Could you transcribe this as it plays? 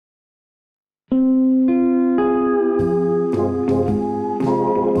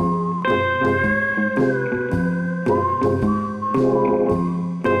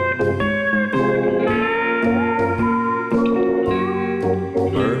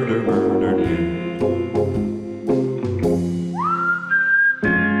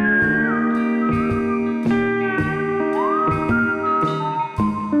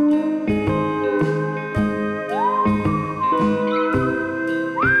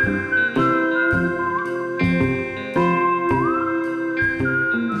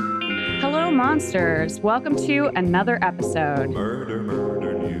monsters. Welcome to another episode.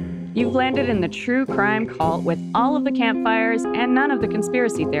 MurderMurder.news. You've landed in the true crime cult with all of the campfires and none of the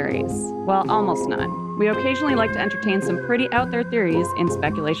conspiracy theories. Well, almost none. We occasionally like to entertain some pretty out there theories in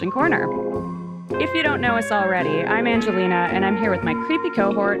Speculation Corner. If you don't know us already, I'm Angelina, and I'm here with my creepy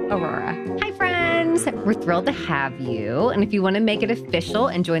cohort, Aurora. Hi, friends. We're thrilled to have you. And if you want to make it official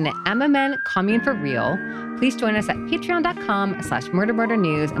and join the MMN Commune for real, please join us at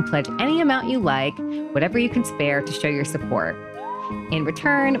patreon.com/MurderMurder.news and pledge any amount you like, whatever you can spare, to show your support. In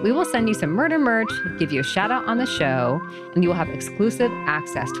return, we will send you some murder merch, give you a shout out on the show, and you will have exclusive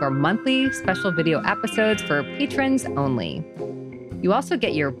access to our monthly special video episodes for patrons only. You also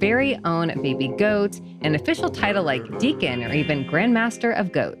get your very own baby goat, an official title like Deacon or even Grandmaster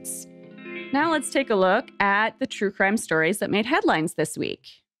of Goats. Now let's take a look at the true crime stories that made headlines this week.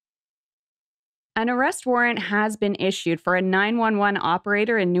 An arrest warrant has been issued for a 911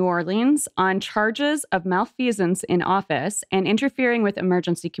 operator in New Orleans on charges of malfeasance in office and interfering with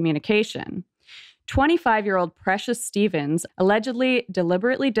emergency communication. 25-year-old Precious Stevens allegedly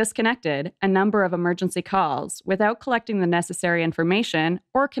deliberately disconnected a number of emergency calls without collecting the necessary information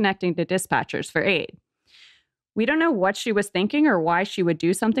or connecting to dispatchers for aid. We don't know what she was thinking or why she would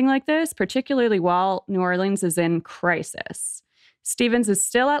do something like this, particularly while New Orleans is in crisis. Stevens is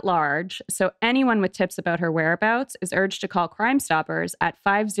still at large, so anyone with tips about her whereabouts is urged to call Crime Stoppers at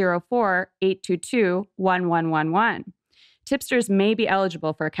 504-822-1111. Tipsters may be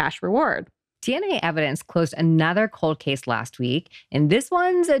eligible for a cash reward. DNA evidence closed another cold case last week, and this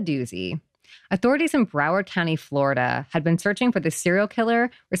one's a doozy. Authorities in Broward County, Florida, had been searching for the serial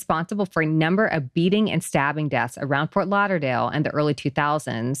killer responsible for a number of beating and stabbing deaths around Fort Lauderdale in the early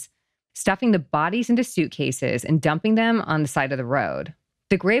 2000s, stuffing the bodies into suitcases and dumping them on the side of the road.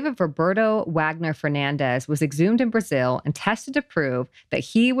 The grave of Roberto Wagner Fernandez was exhumed in Brazil and tested to prove that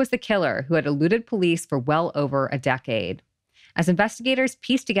he was the killer who had eluded police for well over a decade. As investigators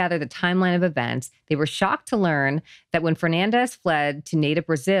pieced together the timeline of events, they were shocked to learn that when Fernandez fled to native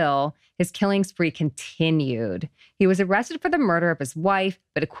Brazil, his killing spree continued. He was arrested for the murder of his wife,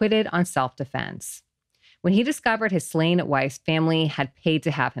 but acquitted on self-defense. When he discovered his slain wife's family had paid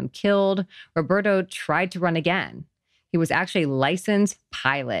to have him killed, Roberto tried to run again. He was actually a licensed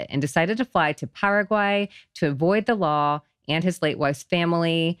pilot and decided to fly to Paraguay to avoid the law and his late wife's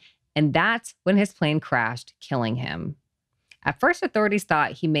family, and that's when his plane crashed, killing him. At first, authorities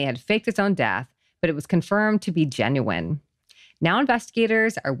thought he may have faked his own death, but it was confirmed to be genuine. Now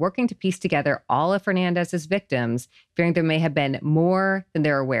investigators are working to piece together all of Fernandez's victims, fearing there may have been more than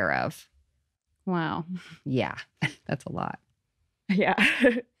they're aware of. Wow. Yeah, that's a lot. Yeah.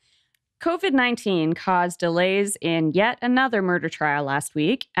 COVID-19 caused delays in yet another murder trial last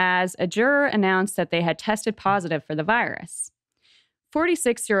week as a juror announced that they had tested positive for the virus.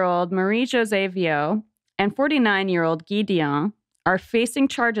 46-year-old Marie-Josée Viau and 49-year-old Guy Dion are facing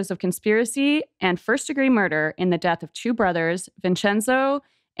charges of conspiracy and first-degree murder in the death of two brothers, Vincenzo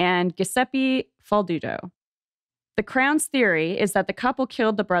and Giuseppe Faldudo. The Crown's theory is that the couple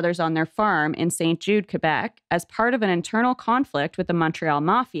killed the brothers on their farm in St. Jude, Quebec, as part of an internal conflict with the Montreal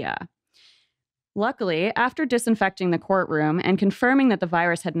Mafia. Luckily, after disinfecting the courtroom and confirming that the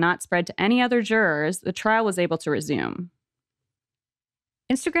virus had not spread to any other jurors, the trial was able to resume.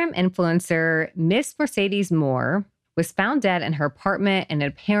 Instagram influencer Miss Mercedes Moore was found dead in her apartment in an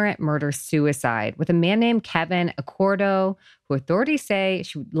apparent murder-suicide with a man named Kevin Accordo, who authorities say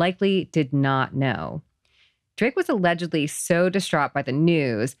she likely did not know. Drake was allegedly so distraught by the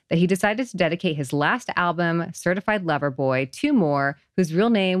news that he decided to dedicate his last album, Certified Lover Boy, to Moore, whose real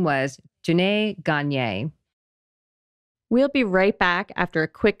name was Janae Gagne. We'll be right back after a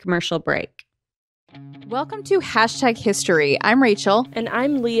quick commercial break. Welcome to #History. I'm Rachel. And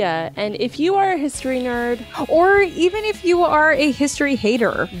I'm Leah. And if you are a history nerd, or even if you are a history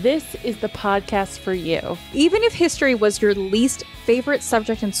hater, this is the podcast for you. Even if history was your least favorite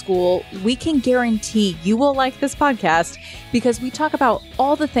subject in school, we can guarantee you will like this podcast because we talk about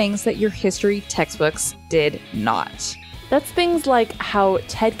all the things that your history textbooks did not. That's things like how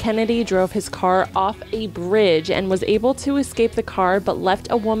Ted Kennedy drove his car off a bridge and was able to escape the car but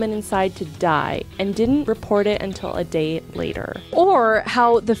left a woman inside to die and didn't report it until a day later. Or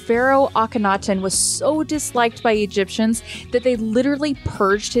how the pharaoh Akhenaten was so disliked by Egyptians that they literally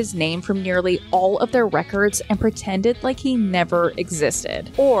purged his name from nearly all of their records and pretended like he never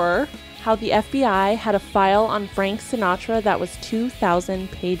existed. Or how the FBI had a file on Frank Sinatra that was 2,000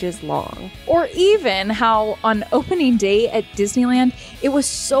 pages long. Or even how on opening day at Disneyland, it was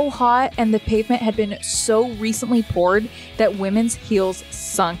so hot and the pavement had been so recently poured that women's heels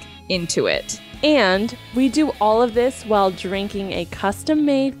sunk into it. And we do all of this while drinking a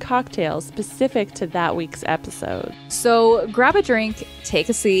custom-made cocktail specific to that week's episode. So grab a drink, take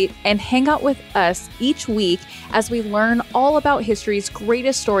a seat, and hang out with us each week as we learn all about history's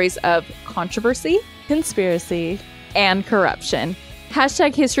greatest stories of controversy, Conspiracy, and corruption.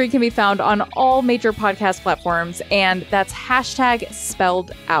 Hashtag History can be found on all major podcast platforms, and that's hashtag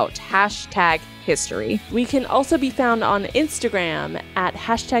spelled out, hashtag history. We can also be found on Instagram at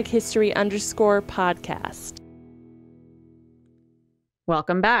 #history_podcast.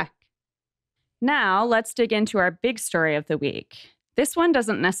 Welcome back. Now let's dig into our big story of the week. This one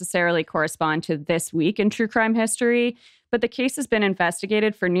doesn't necessarily correspond to this week in true crime history, but the case has been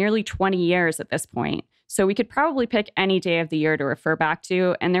investigated for nearly 20 years at this point. So we could probably pick any day of the year to refer back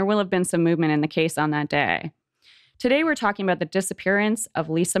to, and there will have been some movement in the case on that day. Today we're talking about the disappearance of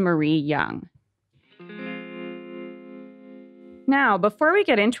Lisa Marie Young. Now, before we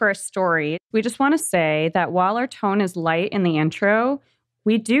get into our story, we just want to say that while our tone is light in the intro,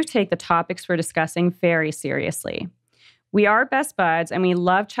 we do take the topics we're discussing very seriously. We are best buds and we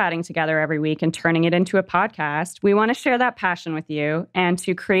love chatting together every week and turning it into a podcast. We want to share that passion with you and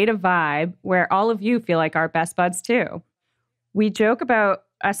to create a vibe where all of you feel like our best buds too. We joke about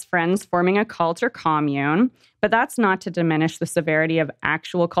us friends forming a cult or commune, but that's not to diminish the severity of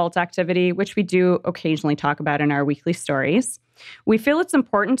actual cult activity, which we do occasionally talk about in our weekly stories. We feel it's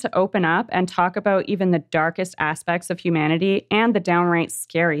important to open up and talk about even the darkest aspects of humanity and the downright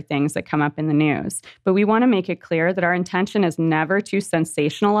scary things that come up in the news. But we want to make it clear that our intention is never to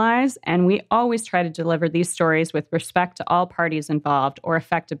sensationalize, and we always try to deliver these stories with respect to all parties involved or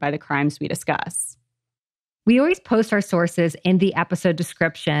affected by the crimes we discuss. We always post our sources in the episode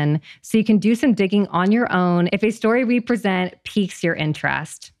description, so you can do some digging on your own if a story we present piques your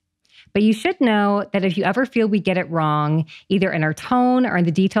interest. But you should know that if you ever feel we get it wrong, either in our tone or in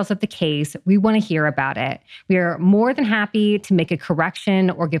the details of the case, we want to hear about it. We are more than happy to make a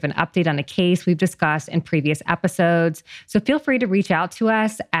correction or give an update on a case we've discussed in previous episodes. So feel free to reach out to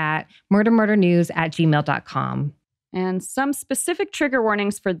us at MurderMurder.news@gmail.com. And some specific trigger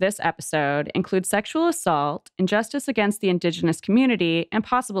warnings for this episode include sexual assault, injustice against the indigenous community, and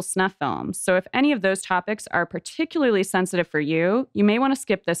possible snuff films. So if any of those topics are particularly sensitive for you, you may want to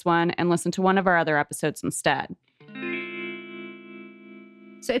skip this one and listen to one of our other episodes instead.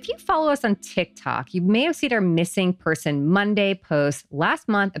 So if you follow us on TikTok, you may have seen our Missing Person Monday post last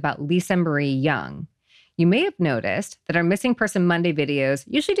month about Lisa Marie Young. You may have noticed that our Missing Person Monday videos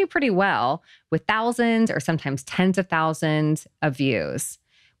usually do pretty well, with thousands or sometimes tens of thousands of views.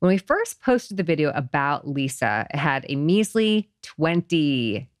 When we first posted the video about Lisa, it had a measly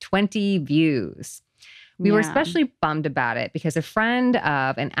 20 views. We were especially bummed about it because a friend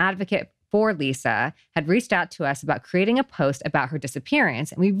of an advocate for Lisa had reached out to us about creating a post about her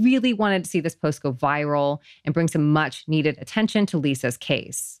disappearance, and we really wanted to see this post go viral and bring some much needed attention to Lisa's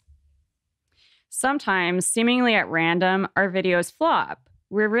case. Sometimes, seemingly at random, our videos flop.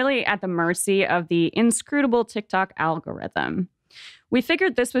 We're really at the mercy of the inscrutable TikTok algorithm. We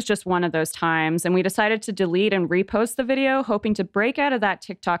figured this was just one of those times, and we decided to delete and repost the video, hoping to break out of that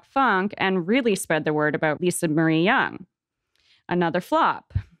TikTok funk and really spread the word about Lisa Marie Young. Another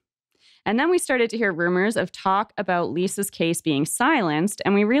flop. And then we started to hear rumors of talk about Lisa's case being silenced,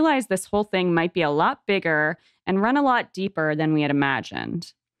 and we realized this whole thing might be a lot bigger and run a lot deeper than we had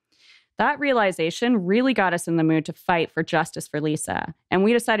imagined. That realization really got us in the mood to fight for justice for Lisa, and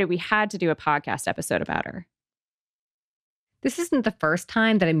we decided we had to do a podcast episode about her. This isn't the first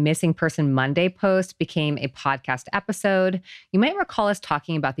time that a Missing Person Monday post became a podcast episode. You might recall us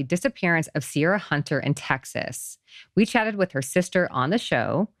talking about the disappearance of Sierra Hunter in Texas. We chatted with her sister on the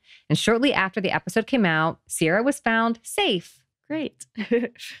show, and shortly after the episode came out, Sierra was found safe. Great.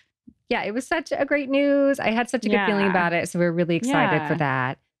 Yeah, it was such a great news. I had such a good feeling about it, so we're really excited for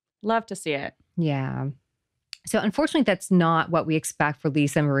that. Love to see it. Yeah. So unfortunately, that's not what we expect for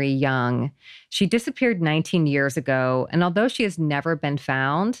Lisa Marie Young. She disappeared 19 years ago, and although she has never been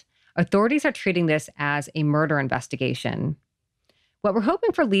found, authorities are treating this as a murder investigation. What we're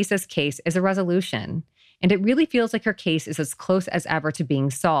hoping for Lisa's case is a resolution, and it really feels like her case is as close as ever to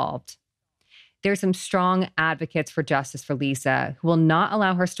being solved. There's some strong advocates for justice for Lisa who will not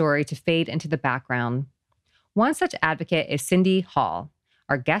allow her story to fade into the background. One such advocate is Cyndy Hall,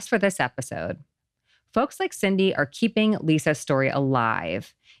 our guest for this episode. Folks like Cyndy are keeping Lisa's story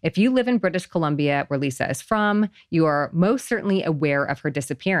alive. If you live in British Columbia, where Lisa is from, you are most certainly aware of her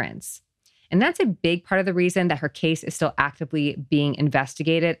disappearance. And that's a big part of the reason that her case is still actively being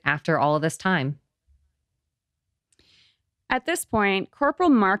investigated after all of this time. At this point, Corporal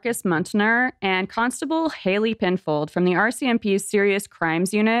Marcus Muntner and Constable Haley Pinfold from the RCMP's Serious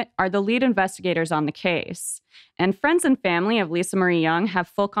Crimes Unit are the lead investigators on the case, and friends and family of Lisa Marie Young have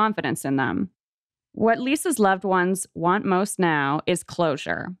full confidence in them. What Lisa's loved ones want most now is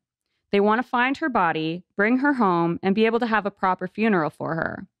closure. They want to find her body, bring her home, and be able to have a proper funeral for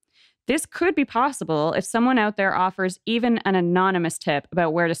her. This could be possible if someone out there offers even an anonymous tip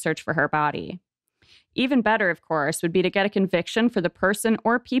about where to search for her body. Even better, of course, would be to get a conviction for the person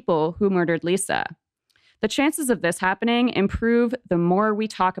or people who murdered Lisa. The chances of this happening improve the more we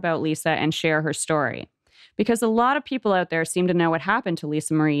talk about Lisa and share her story, because a lot of people out there seem to know what happened to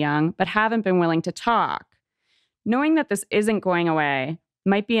Lisa Marie Young, but haven't been willing to talk. Knowing that this isn't going away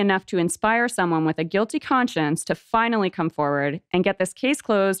might be enough to inspire someone with a guilty conscience to finally come forward and get this case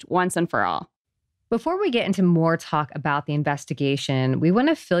closed once and for all. Before we get into more talk about the investigation, we want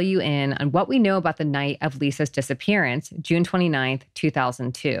to fill you in on what we know about the night of Lisa's disappearance, June 29th,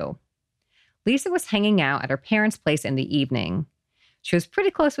 2002. Lisa was hanging out at her parents' place in the evening. She was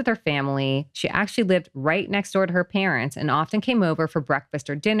pretty close with her family. She actually lived right next door to her parents and often came over for breakfast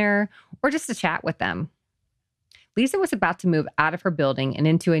or dinner or just to chat with them. Lisa was about to move out of her building and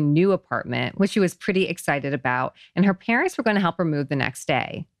into a new apartment, which she was pretty excited about, and her parents were going to help her move the next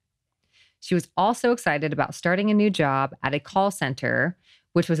day. She was also excited about starting a new job at a call center,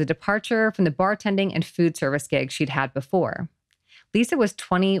 which was a departure from the bartending and food service gigs she'd had before. Lisa was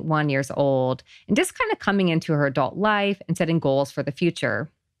 21 years old and just kind of coming into her adult life and setting goals for the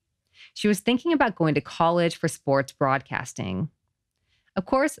future. She was thinking about going to college for sports broadcasting. Of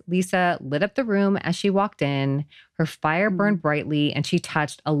course, Lisa lit up the room as she walked in. Her fire burned brightly and she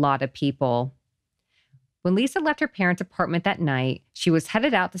touched a lot of people. When Lisa left her parents' apartment that night, she was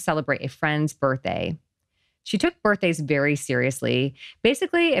headed out to celebrate a friend's birthday. She took birthdays very seriously.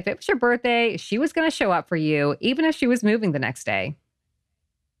 Basically, if it was your birthday, she was going to show up for you, even if she was moving the next day.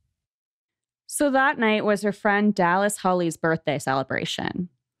 So that night was her friend Dallas Holly's birthday celebration.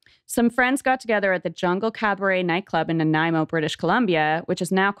 Some friends got together at the Jungle Cabaret nightclub in Nanaimo, British Columbia, which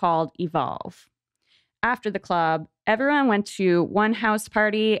is now called Evolve. After the club, everyone went to one house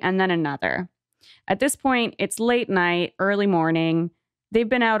party and then another. At this point, it's late night, early morning. They've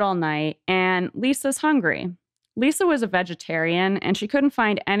been out all night, and Lisa's hungry. Lisa was a vegetarian, and she couldn't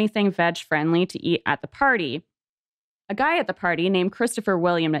find anything veg-friendly to eat at the party. A guy at the party named Christopher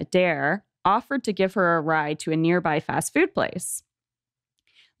William Adair offered to give her a ride to a nearby fast food place.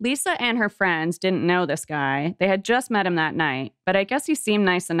 Lisa and her friends didn't know this guy. They had just met him that night, but I guess he seemed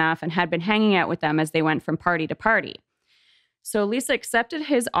nice enough and had been hanging out with them as they went from party to party. So Lisa accepted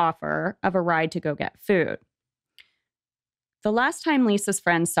his offer of a ride to go get food. The last time Lisa's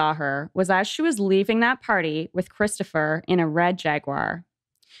friends saw her was as she was leaving that party with Christopher in a red Jaguar.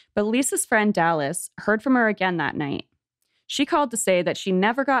 But Lisa's friend Dallas heard from her again that night. She called to say that she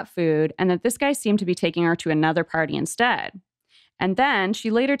never got food and that this guy seemed to be taking her to another party instead. And then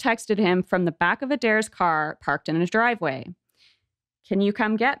she later texted him from the back of Adair's car parked in his driveway. "Can you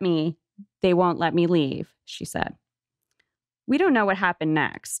come get me? They won't let me leave," she said. We don't know what happened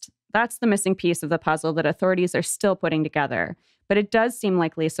next. That's the missing piece of the puzzle that authorities are still putting together, but it does seem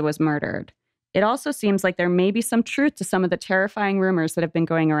like Lisa was murdered. It also seems like there may be some truth to some of the terrifying rumors that have been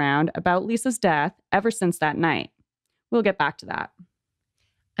going around about Lisa's death ever since that night. We'll get back to that.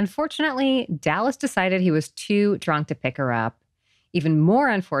 Unfortunately, Dallas decided he was too drunk to pick her up. Even more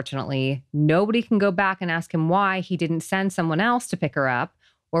unfortunately, nobody can go back and ask him why he didn't send someone else to pick her up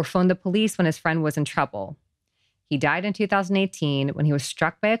or phone the police when his friend was in trouble. He died in 2018 when he was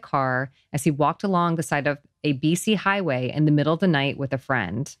struck by a car as he walked along the side of a BC highway in the middle of the night with a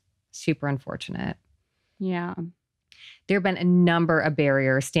friend. Super unfortunate. Yeah. There have been a number of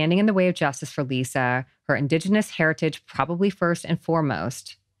barriers standing in the way of justice for Lisa, her Indigenous heritage probably first and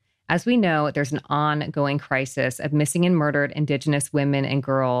foremost. As we know, there's an ongoing crisis of missing and murdered Indigenous women and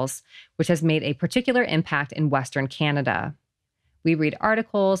girls, which has made a particular impact in Western Canada. We read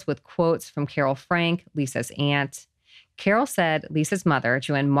articles with quotes from Carol Frank, Lisa's aunt. Carol said Lisa's mother,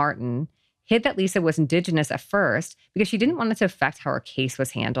 Joanne Martin, hid that Lisa was Indigenous at first because she didn't want it to affect how her case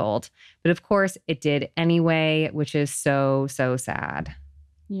was handled. But of course, it did anyway, which is so, so sad.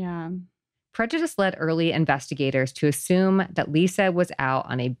 Yeah. Prejudice led early investigators to assume that Lisa was out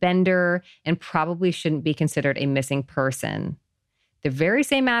on a bender and probably shouldn't be considered a missing person. The very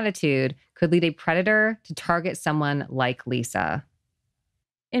same attitude could lead a predator to target someone like Lisa.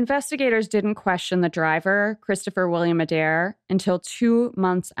 Investigators didn't question the driver, Christopher William Adair, until 2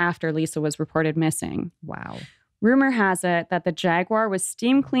 months after Lisa was reported missing. Wow. Rumor has it that the Jaguar was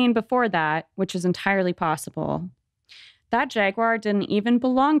steam cleaned before that, which is entirely possible. That Jaguar didn't even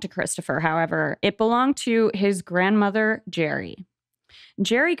belong to Christopher, however. It belonged to his grandmother, Jerry.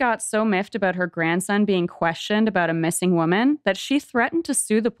 Jerry got so miffed about her grandson being questioned about a missing woman that she threatened to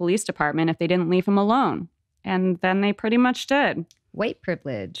sue the police department if they didn't leave him alone. And then they pretty much did. White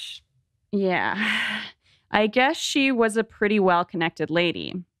privilege. Yeah. I guess she was a pretty well-connected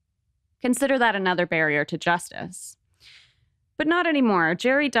lady. Consider that another barrier to justice. But not anymore.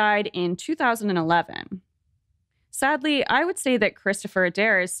 Jerry died in 2011. Sadly, I would say that Christopher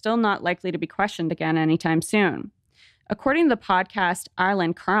Adair is still not likely to be questioned again anytime soon. According to the podcast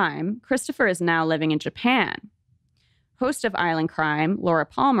Island Crime, Christopher is now living in Japan. Host of Island Crime, Laura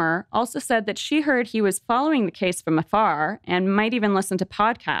Palmer, also said that she heard he was following the case from afar and might even listen to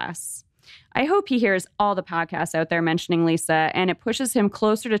podcasts. I hope he hears all the podcasts out there mentioning Lisa, and it pushes him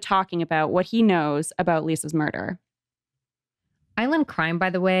closer to talking about what he knows about Lisa's murder. Island Crime, by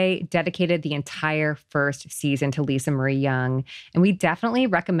the way, dedicated the entire first season to Lisa Marie Young, and we definitely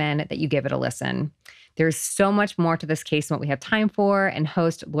recommend that you give it a listen. There's so much more to this case than what we have time for, and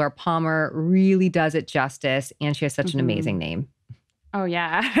host Laura Palmer really does it justice, and she has such an amazing name. Oh,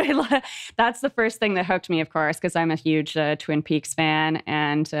 yeah. That's the first thing that hooked me, of course, because I'm a huge Twin Peaks fan.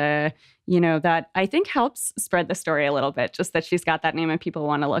 And, that I think helps spread the story a little bit, just that she's got that name and people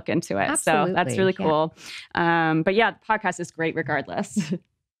want to look into it. Absolutely, so that's really cool. But yeah, the podcast is great regardless.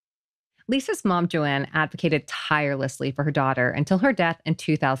 Lisa's mom, Joanne, advocated tirelessly for her daughter until her death in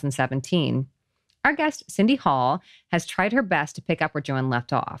 2017. Our guest, Cyndy Hall, has tried her best to pick up where Joanne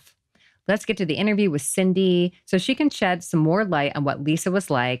left off. Let's get to the interview with Cyndy so she can shed some more light on what Lisa was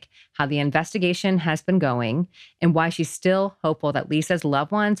like, how the investigation has been going, and why she's still hopeful that Lisa's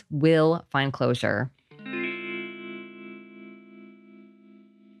loved ones will find closure.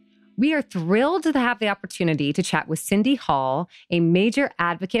 We are thrilled to have the opportunity to chat with Cyndy Hall, a major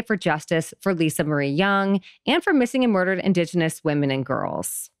advocate for justice for Lisa Marie Young and for missing and murdered Indigenous women and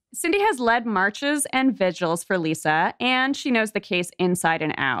girls. Cyndy has led marches and vigils for Lisa, and she knows the case inside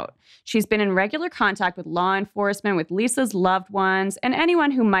and out. She's been in regular contact with law enforcement, with Lisa's loved ones, and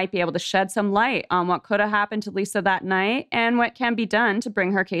anyone who might be able to shed some light on what could have happened to Lisa that night and what can be done to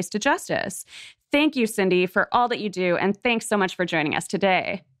bring her case to justice. Thank you, Cyndy, for all that you do, and thanks so much for joining us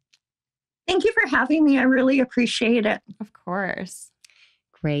today. Thank you for having me. I really appreciate it. Of course.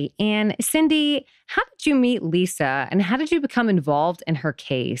 Great. And Cyndy, how did you meet Lisa and how did you become involved in her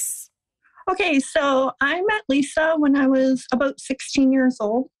case? Okay, so I met Lisa when I was about 16 years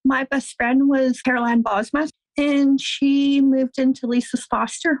old. My best friend was Caroline Bosma, and she moved into Lisa's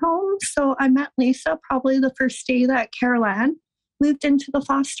foster home. So I met Lisa probably the first day that Caroline moved into the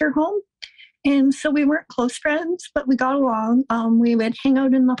foster home. And so we weren't close friends, but we got along. We would hang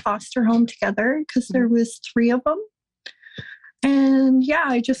out in the foster home together because there was 3 of them. And yeah,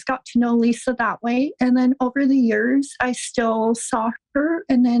 I just got to know Lisa that way. And then over the years, I still saw her.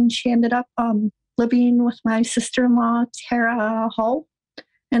 And then she ended up living with my sister-in-law, Tara Hall.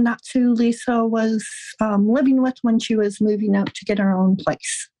 And that's who Lisa was living with when she was moving out to get her own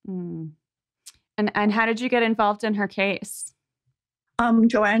place. Mm. And how did you get involved in her case?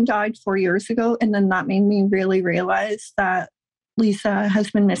 Joanne died 4 years ago. And then that made me really realize that Lisa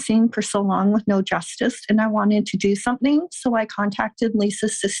has been missing for so long with no justice, and I wanted to do something. So I contacted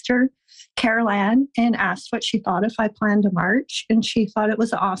Lisa's sister, Caroline, and asked what she thought if I planned a march, and she thought it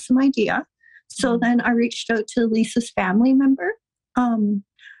was an awesome idea. So then I reached out to Lisa's family member,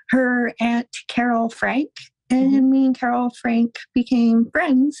 her aunt, Carol Frank, and me and Carol Frank became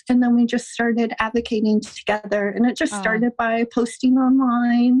friends, and then we just started advocating together. And it just started by posting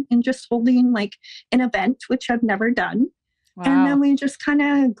online and just holding like an event, which I've never done. Wow. And then we just kind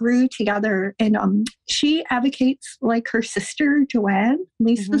of grew together. And she advocates like her sister, Joanne,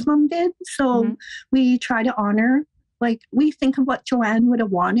 Lisa's mom did. So we try to honor, like we think of what Joanne would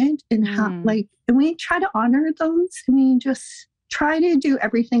have wanted and how, like, and we try to honor those. And we just try to do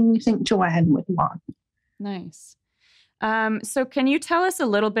everything we think Joanne would want. Nice. So can you tell us a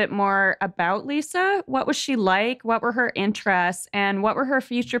little bit more about Lisa? What was she like? What were her interests? And what were her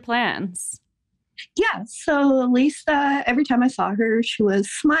future plans? Yeah, so Lisa, every time I saw her, she was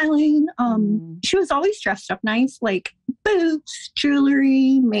smiling. She was always dressed up nice, like boots,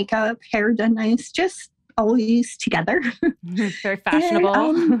 jewelry, makeup, hair done nice, just always together. Very fashionable.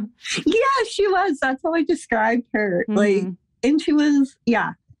 And, yeah, she was. That's how I described her. Like, and she was,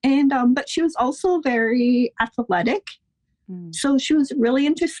 yeah. And, but she was also very athletic. So she was really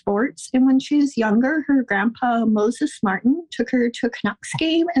into sports. And when she was younger, her grandpa, Moses Martin, took her to a Canucks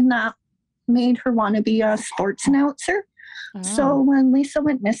game, and that made her want to be a sports announcer. So when Lisa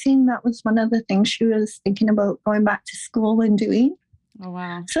went missing, that was one of the things she was thinking about going back to school and doing. Oh,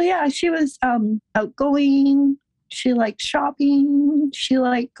 wow. So yeah, she was outgoing. She liked shopping. She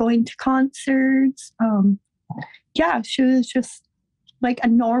liked going to concerts. Yeah, she was just like a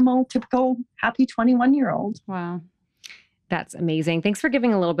normal, typical, happy 21-year-old. Wow. That's amazing. Thanks for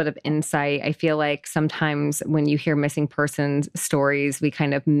giving a little bit of insight. I feel like sometimes when you hear missing persons stories, we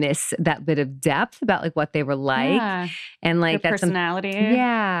kind of miss that bit of depth about like what they were like. Yeah. And like Their that's personality.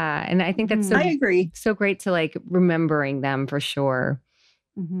 yeah. And I think that's so I agree. so great to like remembering them for sure.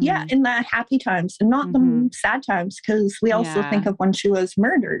 Yeah, in the happy times and not the sad times, because we also think of when she was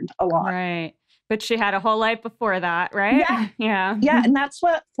murdered a lot. Right. But she had a whole life before that, right? Yeah. Yeah. Yeah. And that's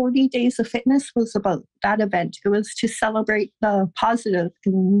what 40 Days of Fitness was about, that event. It was to celebrate the positive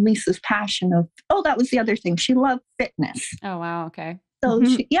in Lisa's passion of, that was the other thing. She loved fitness. Oh, wow. Okay. So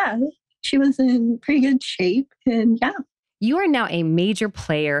she was in pretty good shape. And yeah. You are now a major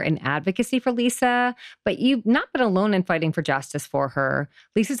player in advocacy for Lisa, but you've not been alone in fighting for justice for her.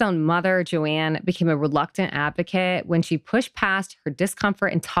 Lisa's own mother, Joanne, became a reluctant advocate when she pushed past her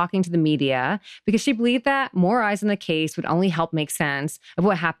discomfort in talking to the media because she believed that more eyes on the case would only help make sense of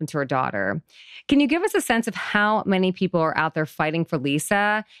what happened to her daughter. Can you give us a sense of how many people are out there fighting for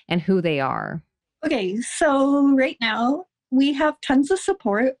Lisa and who they are? Okay, so right now we have tons of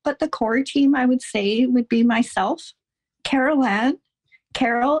support, but the core team, I would say, would be myself, Carol, and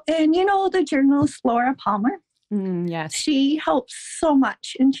the journalist Laura Palmer. Yes. She helps so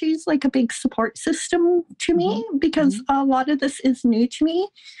much, and she's like a big support system to me because a lot of this is new to me,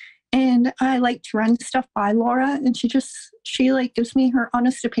 and I like to run stuff by Laura, and she like gives me her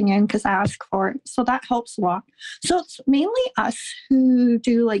honest opinion because I ask for it, so that helps a lot. So it's mainly us who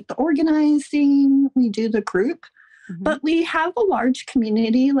do like the organizing, we do the group. But we have a large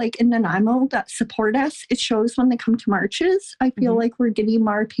community like in Nanaimo that support us. It shows when they come to marches. I feel like we're getting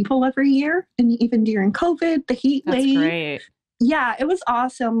more people every year. And even during COVID, the heat wave. That's great. Yeah, it was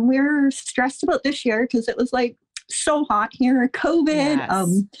awesome. We're stressed about this year because it was like so hot here,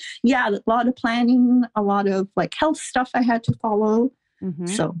 COVID. Yes. A lot of planning, a lot of like health stuff I had to follow.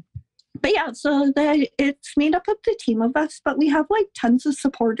 So it's made up of the team of us, but we have like tons of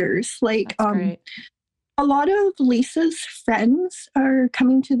supporters. Like great. A lot of Lisa's friends are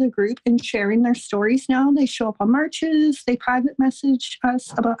coming to the group and sharing their stories now. They show up on marches. They private message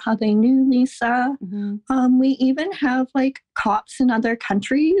us about how they knew Lisa. We even have like cops in other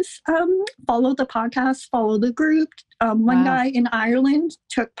countries follow the podcast, follow the group. One guy in Ireland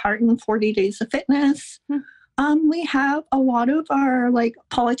took part in 40 Days of Fitness. We have a lot of our like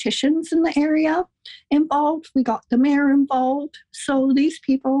politicians in the area involved. We got the mayor involved. So these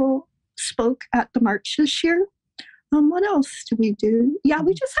people spoke at the march this year. What else do we do? Yeah,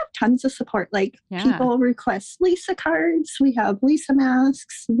 we just have tons of support. Like people request Lisa cards. We have Lisa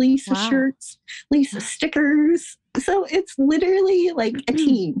masks, Lisa shirts, Lisa stickers. So it's literally like a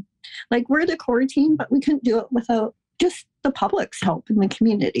team. Like we're the core team, but we couldn't do it without just the public's help in the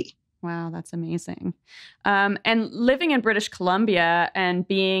community. Wow, that's amazing. And living in British Columbia and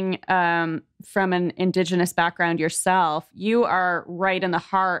being from an Indigenous background yourself, you are right in the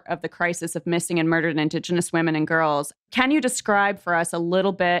heart of the crisis of missing and murdered Indigenous women and girls. Can you describe for us a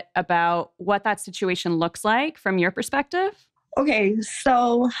little bit about what that situation looks like from your perspective? Okay,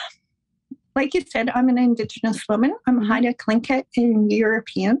 so like you said, I'm an Indigenous woman. I'm Haida Tlingit and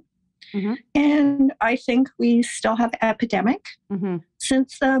European. And I think we still have an epidemic.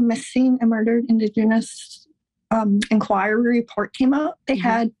 Since the Missing and Murdered Indigenous inquiry report came out,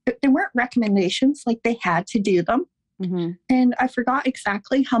 there weren't recommendations, like they had to do them. And I forgot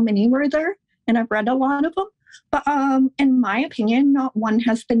exactly how many were there, and I've read a lot of them. But in my opinion, not one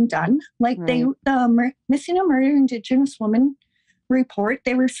has been done. Like the Missing and Murdered Indigenous Women report,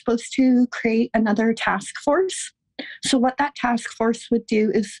 they were supposed to create another task force. So what that task force would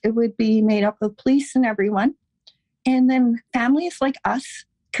do is it would be made up of police and everyone. And then families like us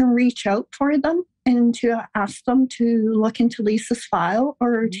can reach out for them and to ask them to look into Lisa's file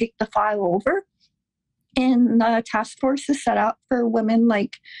or take the file over. And the task force is set up for women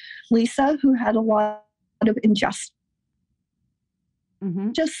like Lisa, who had a lot of injustice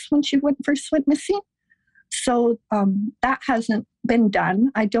just when she first went missing. So that hasn't been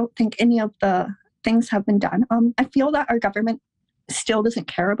done. I don't think any of the things have been done. I feel that our government still doesn't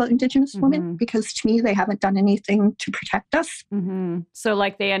care about Indigenous women because to me, they haven't done anything to protect us. So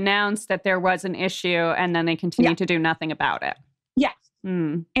like they announced that there was an issue and then they continue to do nothing about it. Yeah.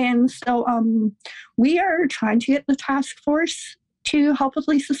 And so we are trying to get the task force to help with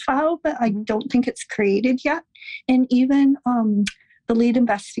Lisa's file, but I don't think it's created yet. And even the lead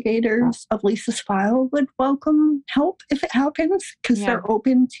investigators of Lisa's file would welcome help if it happens because they're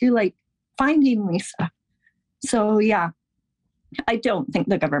open to like finding Lisa. So I don't think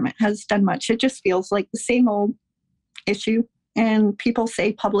the government has done much. It just feels like the same old issue. And people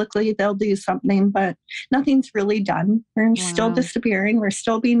say publicly they'll do something, but nothing's really done. We're still disappearing. We're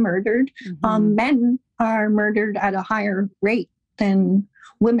still being murdered. Men are murdered at a higher rate than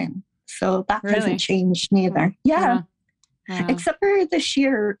women. So that hasn't changed neither. Yeah. Except for this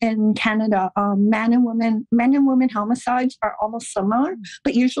year in Canada, men and women homicides are almost similar,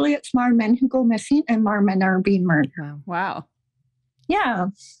 but usually it's more men who go missing and more men are being murdered. Wow. Yeah.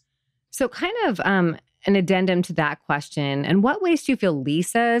 So kind of an addendum to that question, in what ways do you feel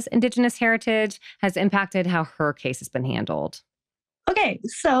Lisa's Indigenous heritage has impacted how her case has been handled? Okay,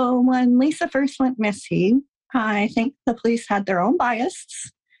 so when Lisa first went missing, I think the police had their own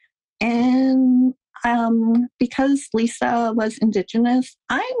bias. And because Lisa was Indigenous,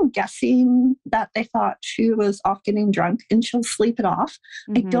 I'm guessing that they thought she was off getting drunk and she'll sleep it off.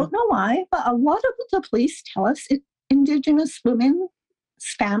 I don't know why, but a lot of the police tell us Indigenous women's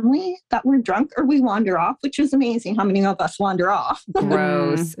family that we're drunk or we wander off, which is amazing how many of us wander off.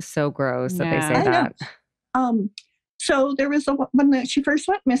 Gross. So gross that they say that. So there was when she first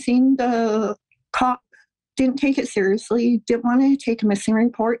went missing, the cop didn't take it seriously, didn't want to take a missing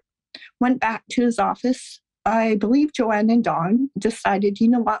report, went back to his office. I believe Joanne and Dawn decided, you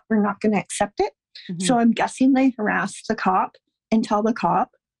know what, we're not going to accept it. So I'm guessing they harassed the cop until the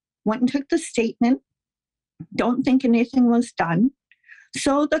cop went and took the statement. Don't think anything was done.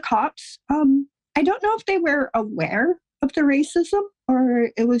 So the cops, I don't know if they were aware of the racism or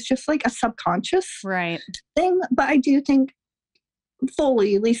it was just like a subconscious thing, but I do think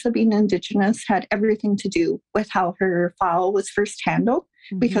fully Lisa being Indigenous had everything to do with how her file was first handled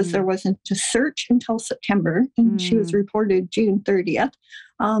because there wasn't a search until September and she was reported June 30th.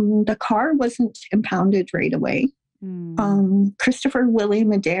 The car wasn't impounded right away. Christopher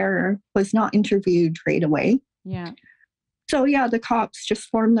William Adair was not interviewed right away. So yeah, the cops just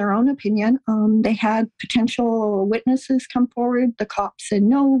formed their own opinion. They had potential witnesses come forward. The cops said,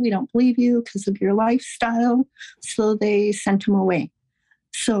 no, we don't believe you because of your lifestyle. So they sent them away.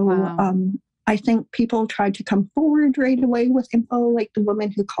 So I think people tried to come forward right away with info, like the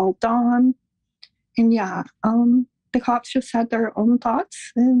woman who called Dawn. And the cops just had their own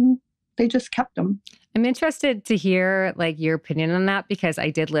thoughts and they just kept them. I'm interested to hear like your opinion on that because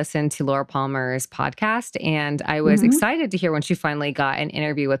I did listen to Laura Palmer's podcast and I was excited to hear when she finally got an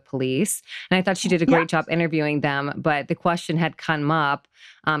interview with police. And I thought she did a great job interviewing them. But the question had come up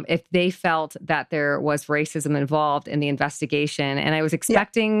if they felt that there was racism involved in the investigation. And I was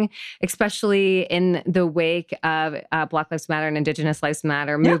expecting, especially in the wake of Black Lives Matter and Indigenous Lives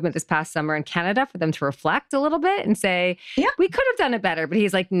Matter movement this past summer in Canada, for them to reflect a little bit and say, we could have done it better. But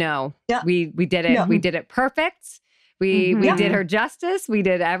he's like, no, we did it. We did it perfect. We did her justice. We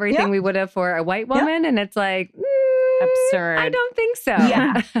did everything we would have for a white woman. And it's like, absurd. I don't think so.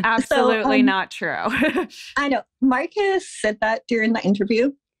 Yeah. Absolutely not true. I know. Marcus said that during the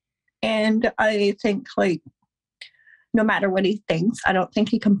interview. And I think like, no matter what he thinks, I don't think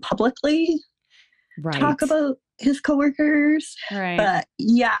he can publicly talk about his coworkers. But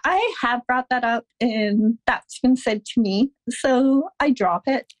yeah, I have brought that up and that's been said to me. So I drop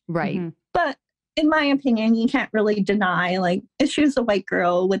it. But in my opinion, you can't really deny, like, if she was a white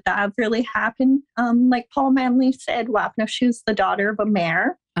girl, would that have really happened? Like Paul Manley said, what happened if she was the daughter of a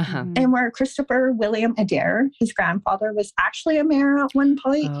mayor? And where Christopher William Adair, his grandfather, was actually a mayor at one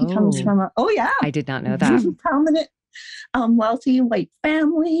point. He comes from I did not know that. Prominent, wealthy white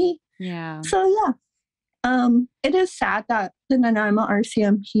family. So it is sad that the Nanaimo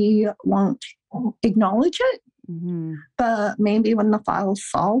RCMP won't acknowledge it. But maybe when the file's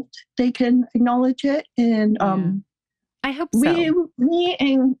solved, they can acknowledge it. And I hope so. Me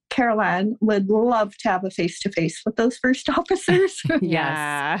and Caroline would love to have a face-to-face with those first officers. And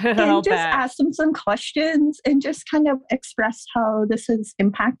just ask them some questions and just kind of express how this has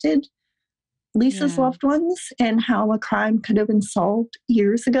impacted Lisa's loved ones and how a crime could have been solved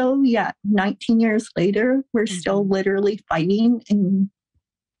years ago. 19 years later, we're still literally fighting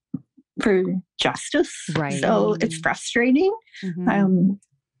for justice. So it's frustrating.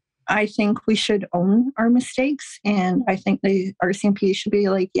 I think we should own our mistakes. And I think the RCMP should be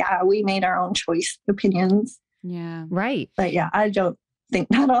like, we made our own choice opinions. But I don't think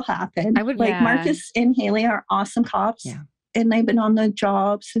that'll happen. Marcus and Haley are awesome cops. And they've been on the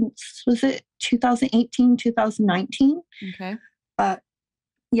job since, was it 2018, 2019? But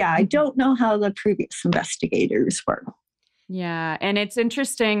I don't know how the previous investigators were. And it's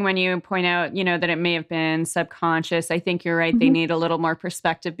interesting when you point out, that it may have been subconscious. I think you're right. They need a little more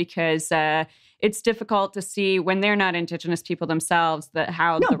perspective because it's difficult to see when they're not Indigenous people themselves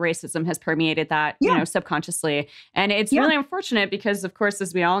how the racism has permeated that, subconsciously. And it's really unfortunate because, of course,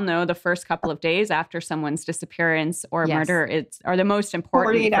 as we all know, the first couple of days after someone's disappearance or murder are the most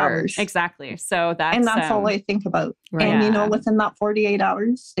important. 48 hours. Exactly. So that's all I think about. Right. And, within that 48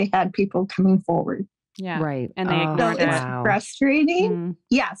 hours, they had people coming forward. Yeah. Right. And they ignored it. It's frustrating.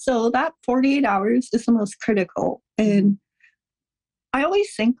 Yeah. So that 48 hours is the most critical. And I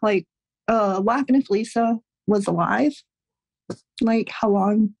always think, like, what happened if Lisa was alive? Like, how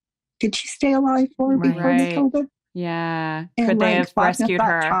long did she stay alive for before they killed her? Yeah. And could they have rescued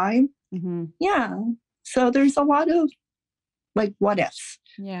her? Time? Yeah. So there's a lot of, like, what ifs.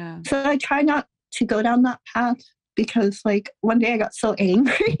 Yeah. So I try not to go down that path. Because, like, one day I got so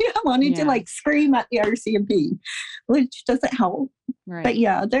angry, I wanted to, like, scream at the RCMP, which doesn't help. Right.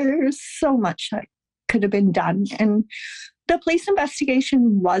 But, there's so much that could have been done. And the police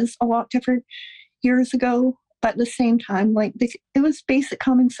investigation was a lot different years ago. But at the same time, like, it was basic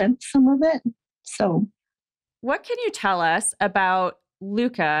common sense, some of it. So. What can you tell us about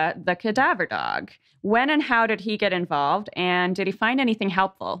Luca, the cadaver dog? When and how did he get involved? And did he find anything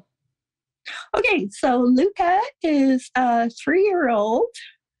helpful? Okay, so Luca is a 3-year-old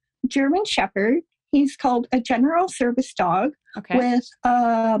German Shepherd. He's called a general service dog with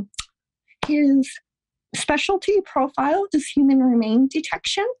his specialty profile is human remain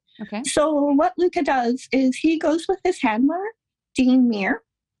detection. Okay. So what Luca does is he goes with his handler, Dean Meir,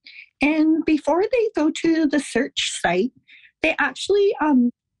 and before they go to the search site, they actually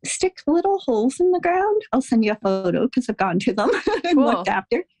stick little holes in the ground. I'll send you a photo because I've gone to them and looked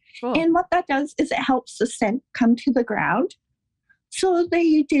after. Cool. And what that does is it helps the scent come to the ground. So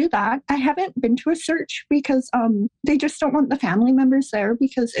they do that. I haven't been to a search because they just don't want the family members there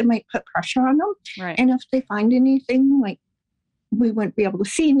because it might put pressure on them. Right. And if they find anything, like, we wouldn't be able to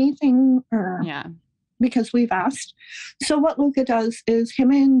see anything because we've asked. So what Luca does is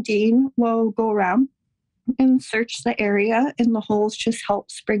him and Dean will go around and search the area, and the holes just help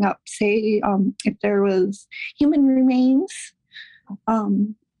spring up, say, if there was human remains,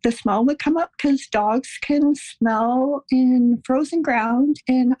 the smell would come up because dogs can smell in frozen ground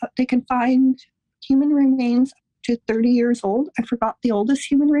and they can find human remains up to 30 years old. I forgot the oldest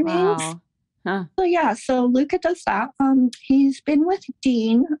human remains. Wow. Huh. So Luca does that. He's been with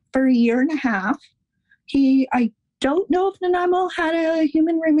Dean for 1.5 years. I don't know if Nanaimo had a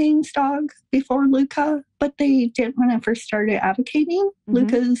human remains dog before Luca, but they did when I first started advocating.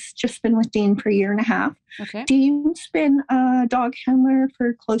 Luca's just been with Dean for 1.5 years. Okay. Dean's been a dog handler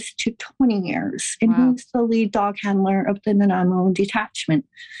for close to 20 years, and he's the lead dog handler of the Nanaimo detachment.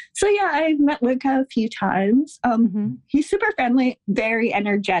 So I've met Luca a few times. He's super friendly, very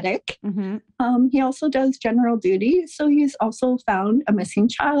energetic. He also does general duty, so he's also found a missing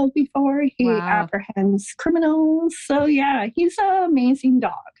child before. He apprehends criminals. So he's an amazing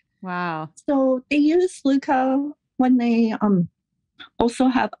dog. Wow. So they use Luca when they also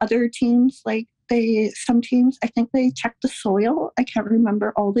have other teams, like some teams, I think they check the soil. I can't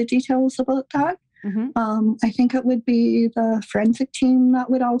remember all the details about that. I think it would be the forensic team that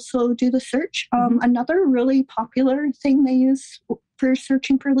would also do the search. Another really popular thing they use for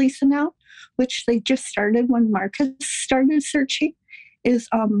searching for Lisa now, which they just started when Marcus started searching, is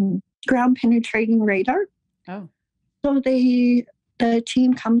ground penetrating radar. Oh. So the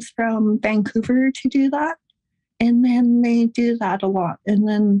team comes from Vancouver to do that. And then they do that a lot. And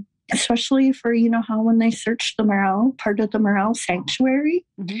then especially for, how when they searched the Morel, part of the Morel sanctuary,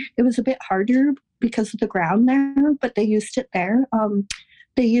 it was a bit harder because of the ground there, but they used it there.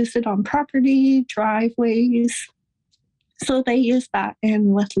 They used it on property, driveways. So they used that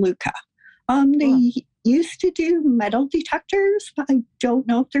in with Luca. They used to do metal detectors, but I don't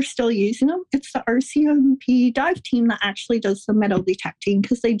know if they're still using them. It's the RCMP dive team that actually does the metal detecting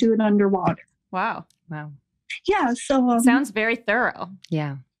because they do it underwater. Wow. Yeah, so... sounds very thorough.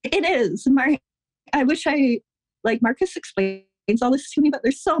 Yeah. It is. I wish Marcus explains all this to me, but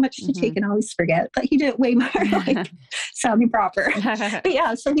there's so much to take and I always forget. But he did it way more sounding proper.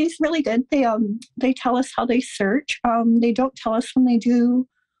 But so he's really good. They tell us how they search. They don't tell us when they do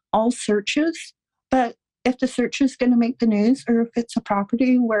all searches, but if the search is going to make the news or if it's a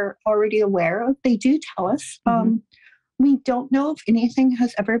property we're already aware of, they do tell us. We don't know if anything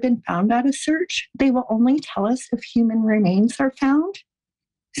has ever been found at a search. They will only tell us if human remains are found.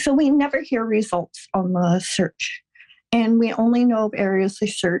 So we never hear results on the search. And we only know of areas they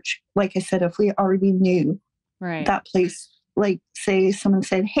search, like I said, if we already knew that place. Like, say someone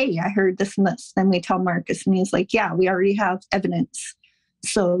said, hey, I heard this and this. Then we tell Marcus and he's like, yeah, we already have evidence.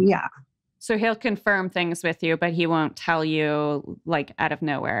 So, So he'll confirm things with you, but he won't tell you like out of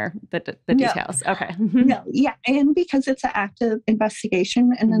nowhere the details. Okay. No, yeah. And because it's an active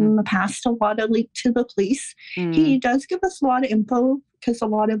investigation and in the past, a lot of leaked to the police, he does give us a lot of info because a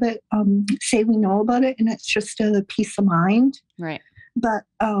lot of it say we know about it and it's just a peace of mind. Right. But,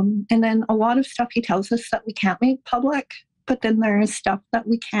 and then a lot of stuff he tells us that we can't make public. But then there is stuff that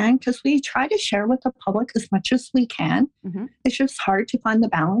we can because we try to share with the public as much as we can. It's just hard to find the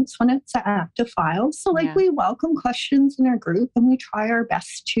balance when it's an active file. So we welcome questions in our group and we try our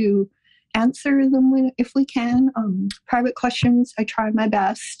best to answer them if we can. Private questions, I try my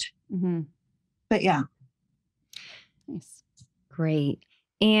best. But yeah. Nice. Great.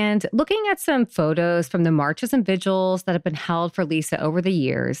 And looking at some photos from the marches and vigils that have been held for Lisa over the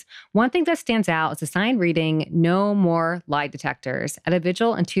years, one thing that stands out is a sign reading, "No More Lie Detectors," at a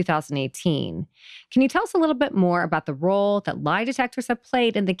vigil in 2018. Can you tell us a little bit more about the role that lie detectors have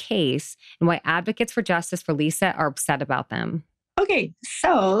played in the case and why advocates for justice for Lisa are upset about them? Okay,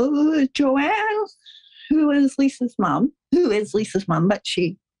 so Joanne, who is Lisa's mom, but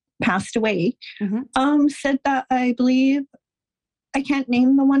she passed away, said that I believe, I can't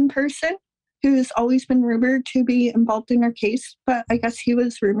name the one person who's always been rumored to be involved in her case, but I guess he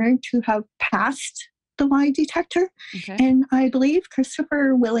was rumored to have passed the lie detector. Okay. And I believe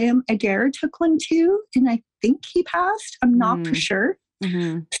Christopher William Adair took one too, and I think he passed. I'm not for sure.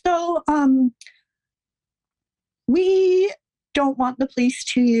 So we don't want the police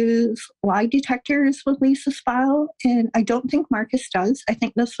to use lie detectors with Lisa's file, and I don't think Marcus does. I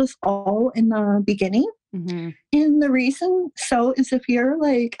think this was all in the beginning. And the reason so is if you're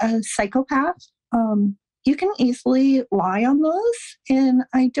like a psychopath, you can easily lie on those. And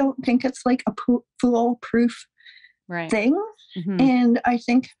I don't think it's like a foolproof thing. And I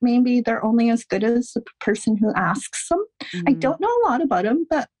think maybe they're only as good as the person who asks them. I don't know a lot about them,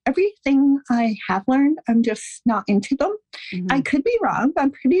 but everything I have learned, I'm just not into them. I could be wrong, but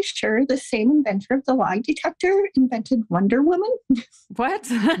I'm pretty sure the same inventor of the lie detector invented Wonder Woman. What?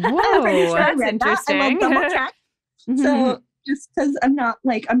 I'm pretty sure I That's read interesting. that. I will double check. So just because I'm not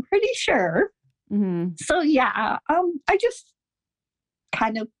like, I'm pretty sure. So yeah, I just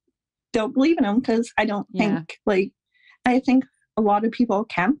kind of don't believe in them because I don't think I think a lot of people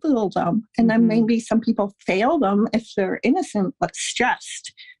can fool them. And then maybe some people fail them if they're innocent but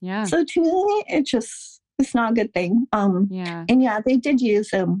stressed. Yeah. So to me, it's not a good thing. And yeah, they did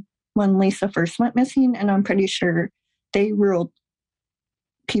use them when Lisa first went missing, and I'm pretty sure they ruled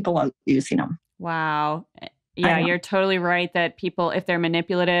people out using them. Wow. Yeah, you're totally right that people, if they're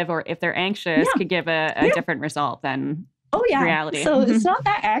manipulative or if they're anxious, could give a different result than reality. So it's not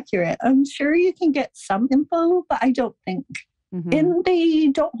that accurate. I'm sure you can get some info, but I don't think. And they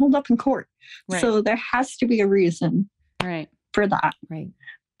don't hold up in court. So there has to be a reason for that.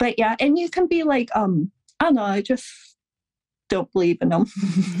 But yeah, and you can be like, I don't know, I just don't believe in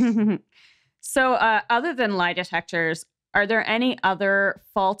them. So other than lie detectors, are there any other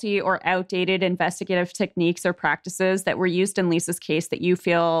faulty or outdated investigative techniques or practices that were used in Lisa's case that you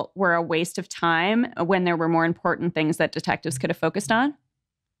feel were a waste of time when there were more important things that detectives could have focused on?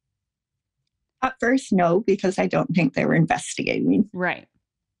 At first, no, because I don't think they were investigating. Right.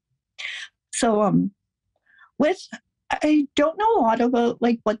 So I don't know a lot about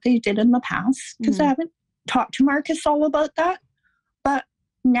like what they did in the past because I haven't talked to Marcus all about that. But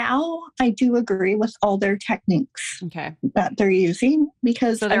now I do agree with all their techniques that they're using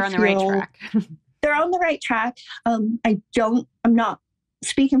because they're on the right track. They're on the right track. I'm not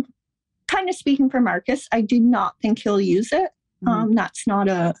speaking for Marcus. I do not think he'll use it. That's not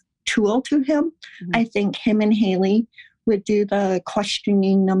a tool to him. I think him and Haley would do the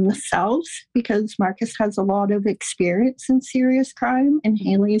questioning themselves because Marcus has a lot of experience in serious crime and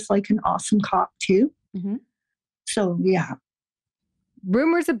Haley's like an awesome cop too. So yeah.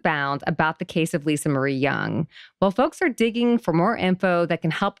 Rumors abound about the case of Lisa Marie Young. While folks are digging for more info that can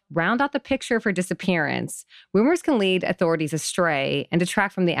help round out the picture of her disappearance, rumors can lead authorities astray and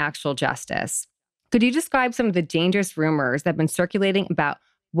detract from the actual justice. Could you describe some of the dangerous rumors that have been circulating about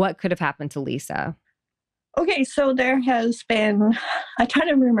what could have happened to Lisa? Okay, so there has been a ton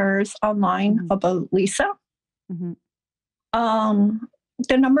of rumors online about Lisa. The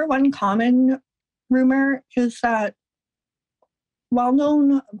number one common rumor is that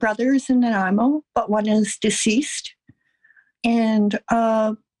well-known brothers in Nanaimo, but one is deceased, and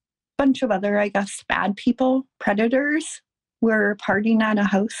a bunch of other, I guess, bad people, predators, were partying at a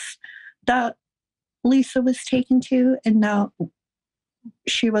house that Lisa was taken to, and now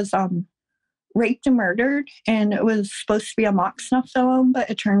she was raped and murdered, and it was supposed to be a mock snuff film, but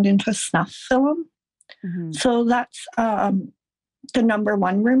it turned into a snuff film. So that's the number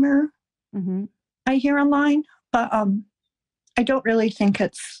one rumor. I hear online, but I don't really think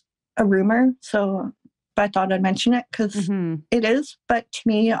it's a rumor. So I thought I'd mention it because it is. But to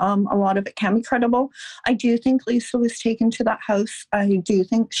me, a lot of it can be credible. I do think Lisa was taken to that house. I do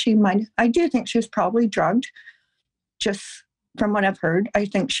think she was probably drugged, just from what I've heard. I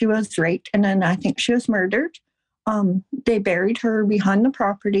think she was raped, and then I think she was murdered. They buried her behind the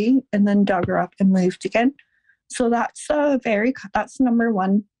property and then dug her up and moved again. So that's number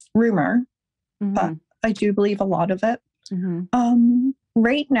one rumor, but I do believe a lot of it.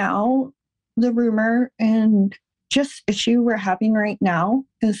 Right now, the rumor and just issue we're having right now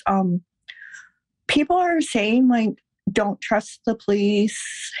is people are saying, like, don't trust the police,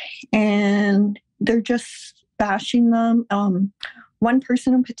 and they're just bashing them. One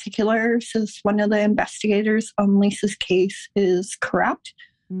person in particular says one of the investigators on Lisa's case is corrupt.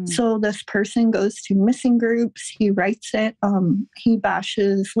 So this person goes to missing groups. He writes it. He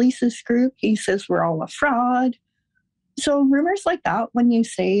bashes Lisa's group. He says we're all a fraud. So rumors like that, when you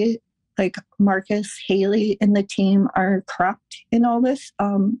say like Marcus, Haley, and the team are corrupt in all this,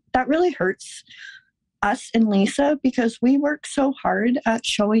 that really hurts us and Lisa, because we work so hard at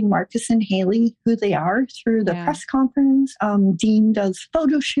showing Marcus and Haley who they are through the press conference. Dean does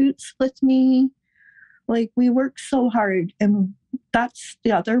photo shoots with me. Like, we work so hard, and that's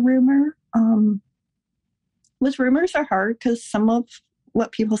the other rumor. With rumors are hard because some of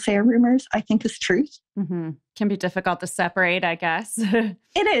what people say are rumors, I think, is truth. Can be difficult to separate, I guess. It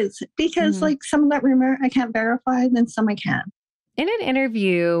is, because like some of that rumor I can't verify, then some I can. In an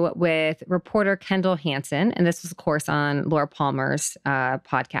interview with reporter Kendall Hansen, and this was, of course, on Laura Palmer's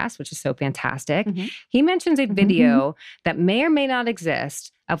podcast, which is so fantastic, he mentions a video that may or may not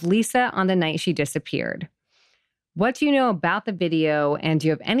exist of Lisa on the night she disappeared. What do you know about the video, and do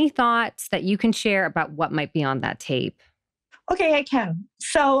you have any thoughts that you can share about what might be on that tape? Okay, I can.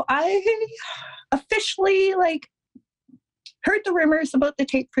 So I officially heard the rumors about the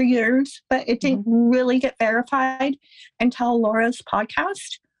tape for years, but it didn't really get verified until Laura's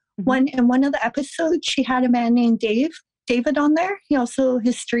podcast. When in one of the episodes, she had a man named David on there.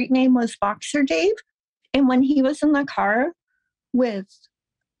 His street name was Boxer Dave. And when he was in the car with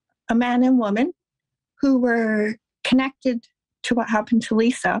a man and woman who were connected to what happened to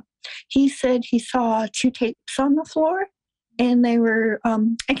Lisa, he said he saw 2 tapes on the floor. And they were,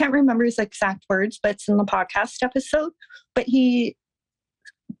 I can't remember his exact words, but it's in the podcast episode. But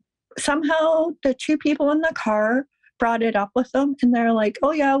somehow the 2 people in the car brought it up with them. And they're like,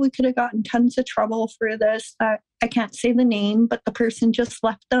 oh yeah, we could have gotten tons of trouble for this. I can't say the name, but the person just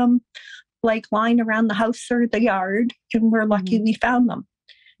left them lying around the house or the yard. And we're lucky we found them.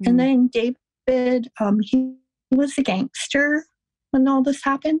 And then David, he was a gangster when all this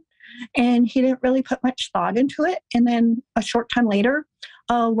happened. And he didn't really put much thought into it. And then a short time later,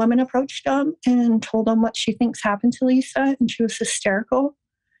 a woman approached him and told him what she thinks happened to Lisa. And she was hysterical.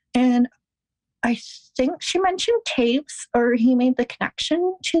 And I think she mentioned tapes, or he made the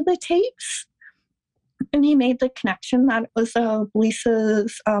connection to the tapes. And he made the connection that it was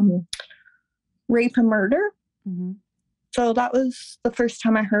Lisa's rape and murder. So that was the first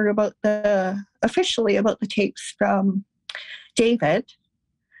time I heard officially about the tapes from David.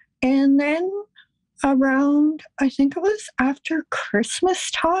 And then around, I think it was after Christmas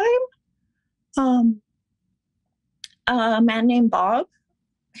time, a man named Bob,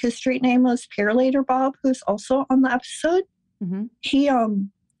 his street name was Peerlater Bob, who's also on the episode. He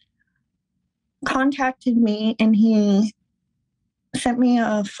contacted me, and he sent me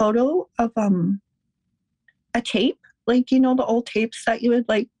a photo of a tape, the old tapes that you would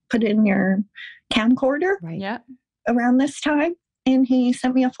put in your camcorder. Right. Yeah. Around this time. And he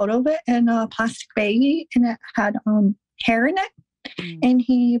sent me a photo of it in a plastic baggie, and it had hair in it.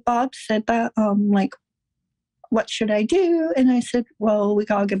 And Bob said that, what should I do? And I said, well, we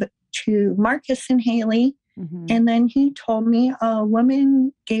gotta give it to Marcus and Haley. And then he told me a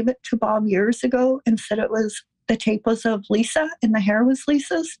woman gave it to Bob years ago and said the tape was of Lisa and the hair was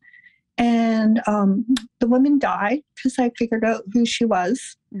Lisa's. And the woman died because I figured out who she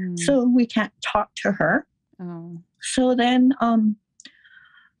was. So we can't talk to her. So then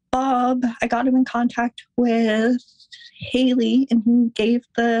Bob, I got him in contact with Haley, and he gave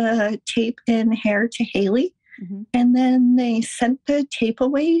the tape and hair to Haley. And then they sent the tape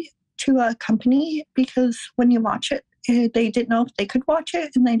away to a company, because when you watch it, they didn't know if they could watch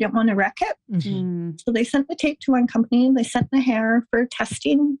it, and they didn't want to wreck it. So they sent the tape to one company, and they sent the hair for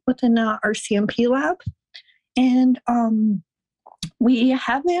testing within our CMP lab. And we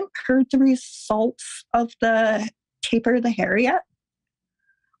haven't heard the results of the tape or the hair yet.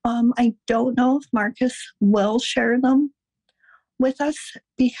 I don't know if Marcus will share them with us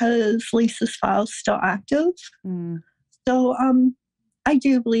because Lisa's file is still active. So I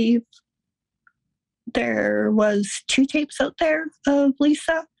do believe there was 2 tapes out there of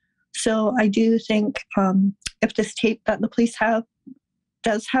Lisa. So I do think if this tape that the police have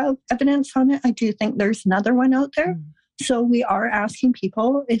does have evidence on it, I do think there's another one out there. So we are asking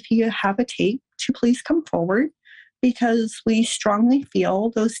people, if you have a tape, to please come forward, because we strongly feel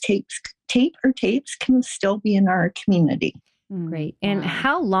those tapes can still be in our community. Great. And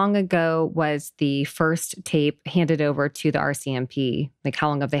how long ago was the first tape handed over to the RCMP? Like, how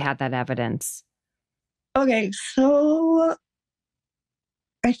long have they had that evidence? Okay, so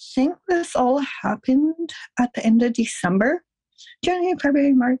I think this all happened at the end of December. January,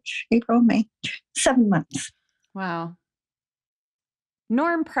 February, March, April, May. 7 months. Wow.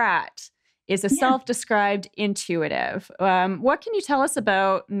 Norm Pratt is a self-described intuitive. What can you tell us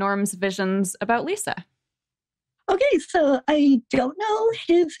about Norm's visions about Lisa? Okay, so I don't know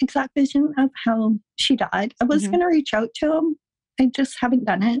his exact vision of how she died. I was going to reach out to him. I just haven't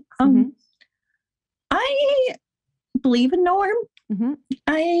done it. I believe in Norm.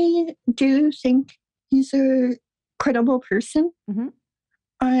 I do think he's a credible person.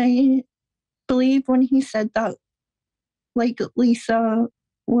 I believe when he said that, like, Lisa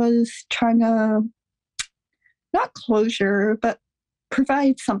was trying to, not closure, but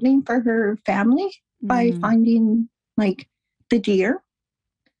provide something for her family by finding, like, the deer.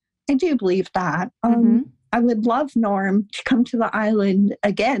 I do believe that. I would love Norm to come to the island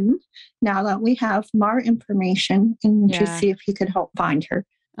again now that we have more information and to see if he could help find her.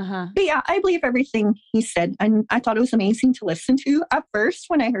 But yeah, I believe everything he said, and I thought it was amazing to listen to. At first,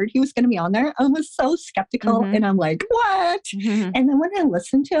 when I heard he was going to be on there, I was so skeptical, and I'm like, what? And then when I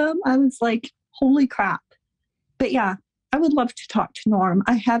listened to him, I was like, holy crap. But yeah, I would love to talk to Norm.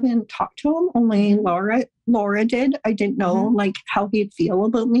 I haven't talked to him, only Laura did. I didn't know like how he'd feel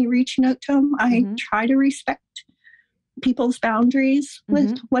about me reaching out to him. I try to respect people's boundaries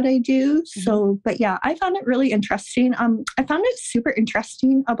with what I do. So, but yeah, I found it really interesting. I found it super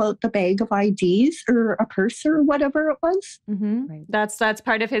interesting about the bag of IDs or a purse or whatever it was. Right. That's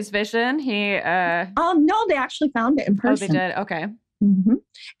part of his vision. He no, they actually found it in person. Oh, they did. Okay.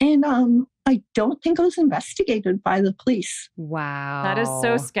 And I don't think it was investigated by the police. Wow. That is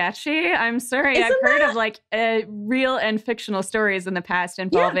so sketchy. I'm sorry. I've heard of like real and fictional stories in the past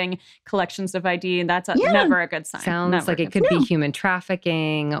involving collections of ID, and that's never a good sign. Sounds like it could be human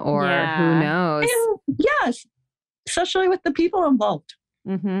trafficking or who knows. And yes, especially with the people involved.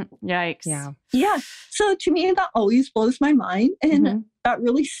 Yikes. Yeah. So to me, that always blows my mind. And that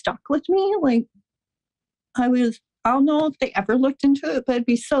really stuck with me. Like, I don't know if they ever looked into it, but it'd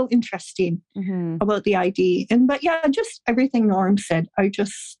be so interesting about the ID. But yeah, just everything Norm said. I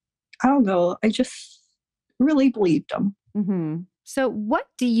don't know. I just really believed him. So what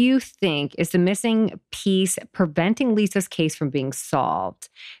do you think is the missing piece preventing Lisa's case from being solved?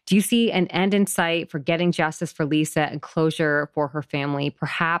 Do you see an end in sight for getting justice for Lisa and closure for her family,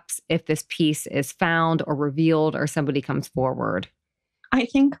 perhaps if this piece is found or revealed or somebody comes forward? I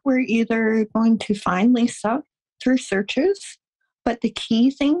think we're either going to find Lisa through searches, but the key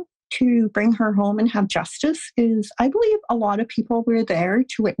thing to bring her home and have justice is, I believe a lot of people were there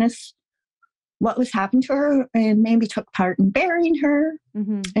to witness what was happening to her and maybe took part in burying her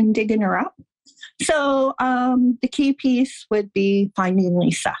and digging her up. So the key piece would be finding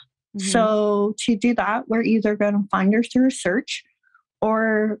Lisa. So to do that, we're either going to find her through a search,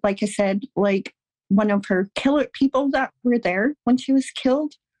 or like I said, like one of her killer people that were there when she was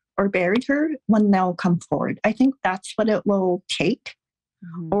killed or buried her, when they'll come forward. I think that's what it will take.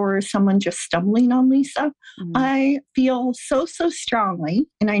 Or someone just stumbling on Lisa. I feel so strongly,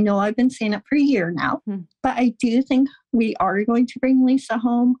 and I know I've been saying it for a year now, but I do think we are going to bring Lisa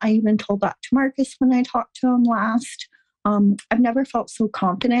home. I even told that to Marcus when I talked to him last. I've never felt so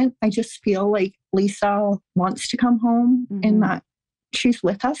confident. I just feel like Lisa wants to come home and that she's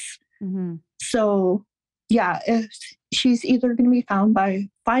with us. So yeah, if she's either going to be found by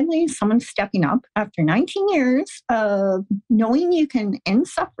finally someone stepping up after 19 years of knowing you can end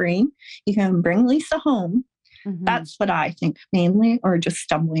suffering, you can bring Lisa home. That's what I think mainly, or just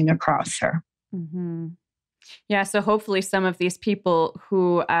stumbling across her. Yeah, so hopefully some of these people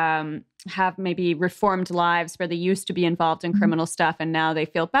who have maybe reformed lives where they used to be involved in criminal stuff and now they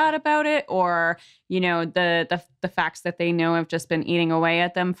feel bad about it, or, you know, the facts that they know have just been eating away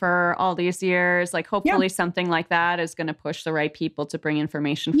at them for all these years. Like, hopefully something like that is going to push the right people to bring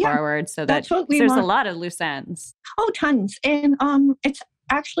information forward, so that there's a lot of loose ends. Oh, tons. And it's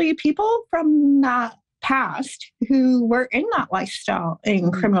actually people from that past who were in that lifestyle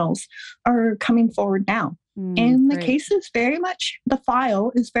and criminals are coming forward now. And the great. case is the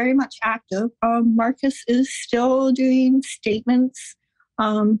file is very much active. Marcus is still doing statements.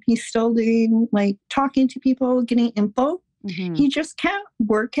 He's still doing talking to people, getting info. He just can't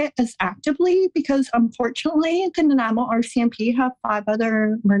work it as actively because unfortunately the Nanaimo RCMP have 5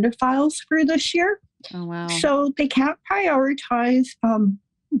 other murder files for this year. Oh, wow. So they can't prioritize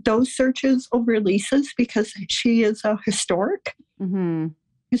those searches over Lisa's because she is a historical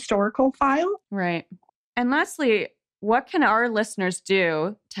file. Right. And lastly, what can our listeners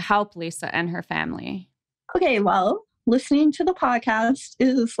do to help Lisa and her family? Okay, well, listening to the podcast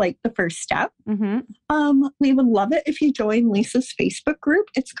is the first step. We would love it if you join Lisa's Facebook group.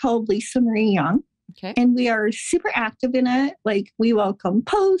 It's called Lisa Marie Young. Okay. And we are super active in it. We welcome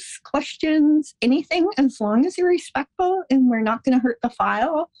posts, questions, anything, as long as you're respectful and we're not going to hurt the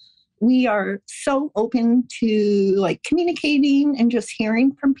file. We are so open to communicating and just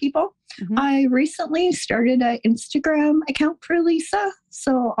hearing from people. I recently started an Instagram account for Lisa,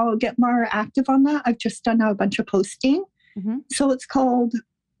 so I'll get more active on that. I've just done a bunch of posting. So it's called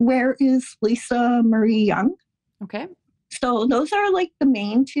Where is Lisa Marie Young? Okay. So those are the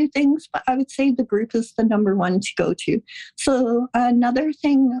main 2 things, but I would say the group is the number 1 to go to. So another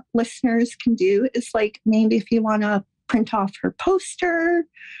thing listeners can do is maybe if you want to print off her poster,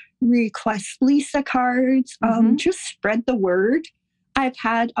 request Lisa cards, just spread the word. I've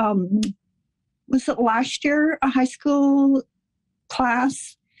had, was it last year, a high school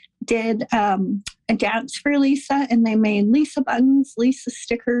class did a dance for Lisa, and they made Lisa buttons, Lisa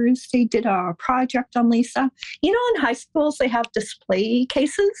stickers. They did a project on Lisa. In high schools, they have display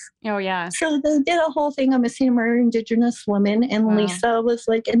cases. Oh, yeah. So they did a whole thing on missing and murdered Indigenous women, and Wow. Lisa was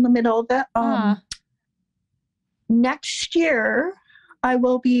in the middle of it. Next year, I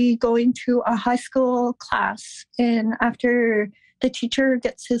will be going to a high school class, and after the teacher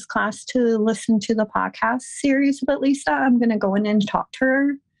gets his class to listen to the podcast series about Lisa, I'm going to go in and talk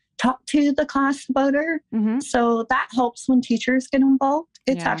to the class about her. So that helps when teachers get involved.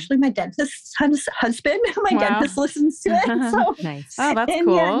 It's actually my dentist's husband. My dentist listens to it. So Nice. Oh, that's and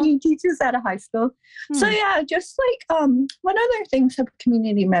cool. yeah, he teaches at a high school. So yeah, just what other things have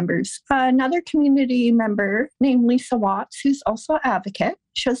community members? Another community member named Lisa Watts, who's also an advocate.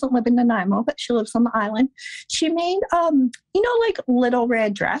 She doesn't live in Nanaimo, but she lives on the island. She made, little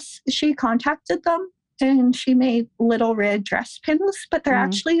red dress. She contacted them and she made little red dress pins, but they're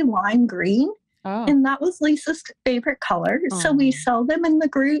actually lime green. Oh, And that was Lisa's favorite color. So we sell them in the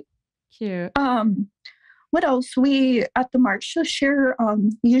group. cute. What else? We, at the March this year,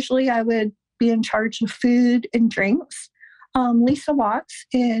 usually I would be in charge of food and drinks. Lisa Watts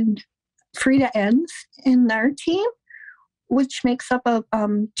and Frida Enns in their team, which makes up of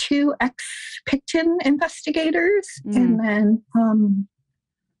 2 ex-Picton investigators. And then,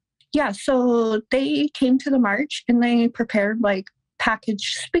 so they came to the March and they prepared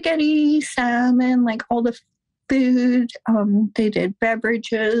packaged spaghetti, salmon, all the food. They did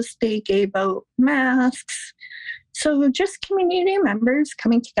beverages. They gave out masks. So just community members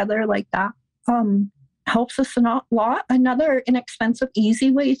coming together like that helps us a lot. Another inexpensive,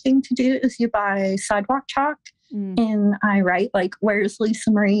 easy thing to do is you buy sidewalk chalk. And I write where's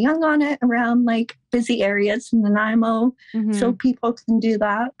Lisa Marie Young on it around busy areas in Nanaimo. So people can do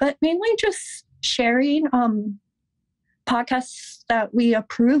that. But mainly just sharing podcasts that we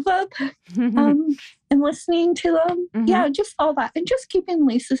approve of and listening to them. Yeah, just all that. And just keeping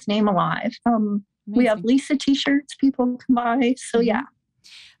Lisa's name alive. We have Lisa t-shirts people can buy. So yeah.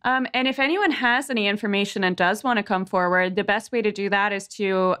 And if anyone has any information and does want to come forward, the best way to do that is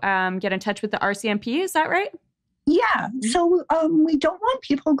to get in touch with the RCMP. Is that right? Yeah. So we don't want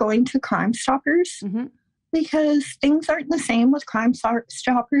people going to Crime Stoppers because things aren't the same with Crime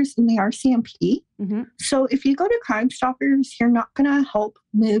Stoppers and the RCMP. So if you go to Crime Stoppers, you're not going to help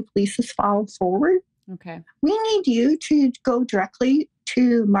move Lisa's file forward. Okay. We need you to go directly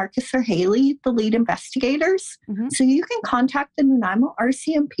to Marcus or Haley, the lead investigators. So you can contact the Nanaimo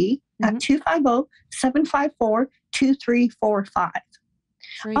RCMP at 250-754-2345.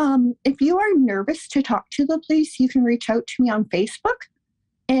 If you are nervous to talk to the police, you can reach out to me on Facebook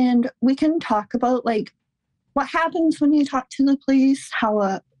and we can talk about what happens when you talk to the police, how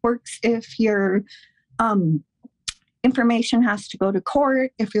it works if your information has to go to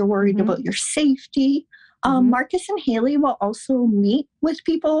court, if you're worried about your safety. Marcus and Haley will also meet with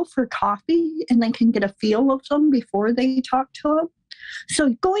people for coffee and they can get a feel of them before they talk to them.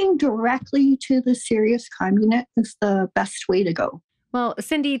 So going directly to the serious crime unit is the best way to go. Well,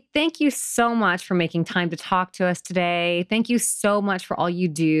 Cyndy, thank you so much for making time to talk to us today. Thank you so much for all you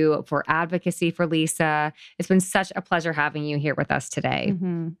do for advocacy for Lisa. It's been such a pleasure having you here with us today.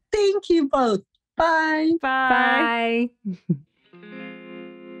 Thank you both. Bye. Bye. Bye.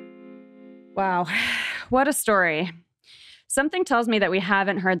 Wow. What a story. Something tells me that we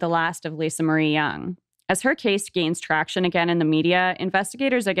haven't heard the last of Lisa Marie Young. As her case gains traction again in the media,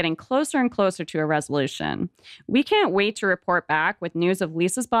 investigators are getting closer and closer to a resolution. We can't wait to report back with news of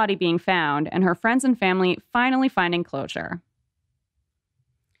Lisa's body being found and her friends and family finally finding closure.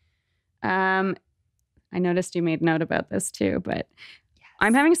 I noticed you made note about this too, but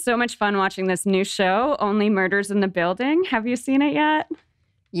I'm having so much fun watching this new show, Only Murders in the Building. Have you seen it yet?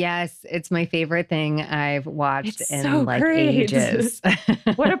 Yes, it's my favorite thing I've watched It's in so like great. ages.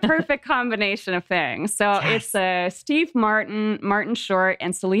 What a perfect combination of things. So it's Steve Martin, Martin Short,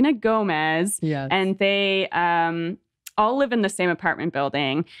 and Selena Gomez. Yes. And they all live in the same apartment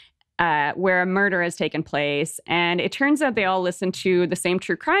building where a murder has taken place. And it turns out they all listen to the same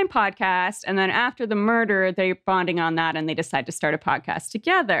true crime podcast. And then after the murder, they're bonding on that and they decide to start a podcast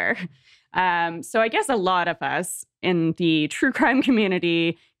together. So I guess a lot of us in the true crime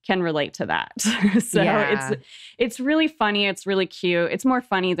community can relate to that. So it's really funny. It's really cute. It's more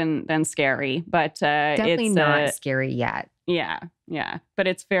funny than scary, but Definitely it's not scary yet. Yeah. But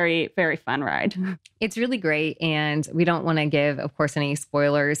it's very, very fun ride. It's really great. And we don't want to give, of course, any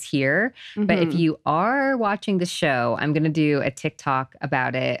spoilers here. But if you are watching the show, I'm going to do a TikTok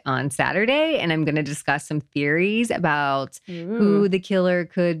about it on Saturday. And I'm going to discuss some theories about who the killer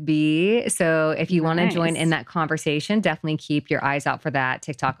could be. So if you want to join in that conversation, definitely keep your eyes out for that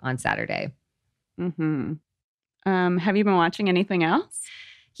TikTok on Saturday. Have you been watching anything else?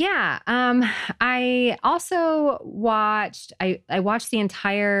 Yeah. I also watched, I watched the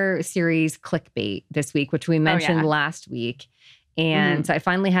entire series Clickbait this week, which we mentioned last week. And so I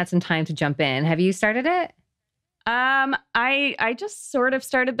finally had some time to jump in. Have you started it? I just sort of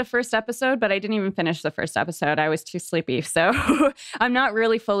started the first episode, but I didn't even finish the first episode. I was too sleepy. So I'm not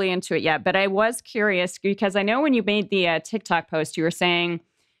really fully into it yet, but I was curious because I know when you made the TikTok post, you were saying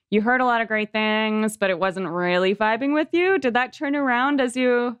you heard a lot of great things, but it wasn't really vibing with you. Did that turn around as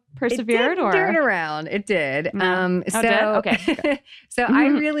you persevered? It did turn around. It did. No. Okay. So I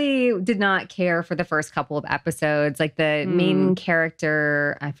really did not care for the first couple of episodes. Like the main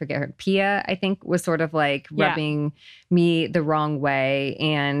character, I forget her, Pia, I think, was sort of like rubbing me the wrong way.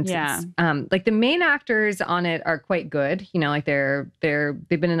 And like the main actors on it are quite good. You know, like they've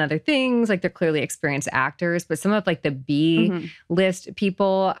been in other things. Like they're clearly experienced actors. But some of like the B list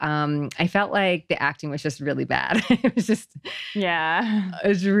people, I felt like the acting was just really bad. It was just it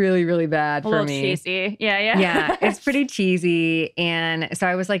was really, really bad for me. Cheesy. Yeah, it's pretty cheesy. And so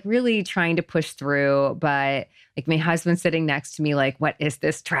I was like really trying to push through, but like my husband's sitting next to me like, what is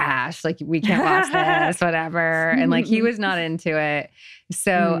this trash? Like we can't watch this, whatever. And like he was not into it.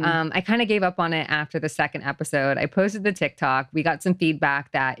 So I kind of gave up on it after the second episode. I posted the TikTok. We got some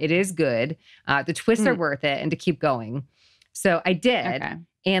feedback that it is good. The twists are worth it and to keep going. So I did. Okay.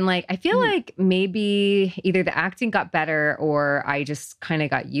 And like, I feel like maybe either the acting got better or I just kind of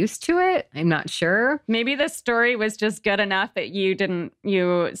got used to it. I'm not sure. Maybe the story was just good enough that you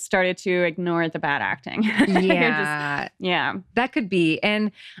started to ignore the bad acting. Yeah. That could be.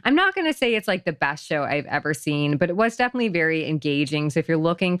 And I'm not going to say it's like the best show I've ever seen, but it was definitely very engaging. So if you're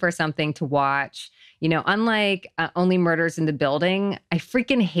looking for something to watch, you know, unlike Only Murders in the Building, I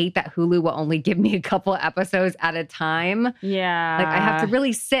freaking hate that Hulu will only give me a couple episodes at a time. Yeah. Like I have to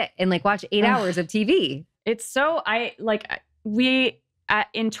really sit and like watch 8 hours of TV. It's so, we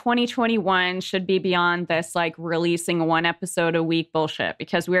in 2021 should be beyond this like releasing one episode a week bullshit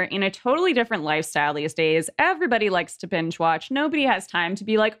because we're in a totally different lifestyle these days. Everybody likes to binge watch. Nobody has time to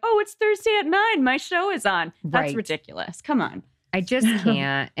be like, oh, it's Thursday at 9. My show is on. That's ridiculous. Come on. I just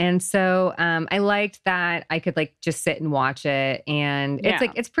can't. And so I liked that I could like just sit and watch it. And it's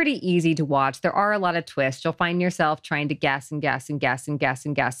like, it's pretty easy to watch. There are a lot of twists. You'll find yourself trying to guess like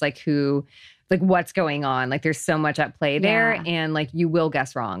what's going on. Like there's so much at play there and like you will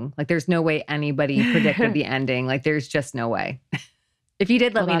guess wrong. Like there's no way anybody predicted the ending. Like there's just no way. If you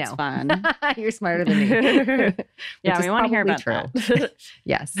did, let me know. Fun. You're smarter than me. Yeah, we want to hear about that.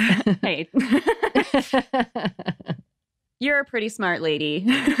 Yes. Hey. You're a pretty smart lady.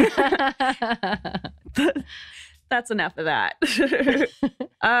 That's enough of that.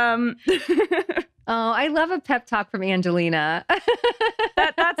 Oh, I love a pep talk from Angelina.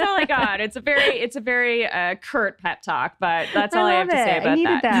 That's all I got. It's a very curt pep talk, but that's all I have to say about I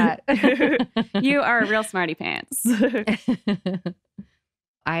needed that. You are a real smarty pants.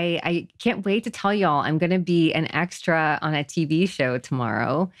 I can't wait to tell y'all I'm going to be an extra on a TV show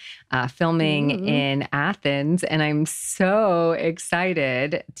tomorrow, filming in Athens. And I'm so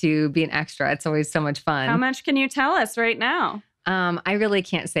excited to be an extra. It's always so much fun. How much can you tell us right now? I really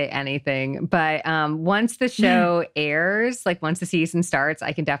can't say anything, but once the show airs, like once the season starts,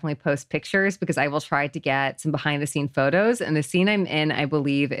 I can definitely post pictures because I will try to get some behind the scene photos. And the scene I'm in, I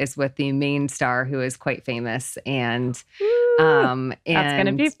believe, is with the main star who is quite famous. And that's going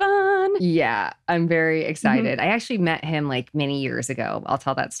to be fun. Yeah, I'm very excited. I actually met him like many years ago. I'll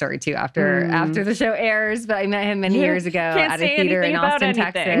tell that story too after the show airs, but I met him many years ago at a theater in Austin,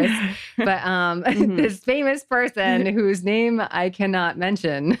 Texas. But this famous person whose name I cannot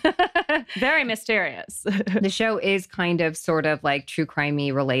mention. Very mysterious. The show is kind of sort of like true crime-y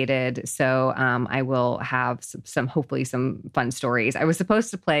related. So I will have hopefully some fun stories. I was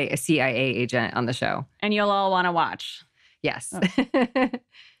supposed to play a CIA agent on the show. And you'll all want to watch. Yes. Oh.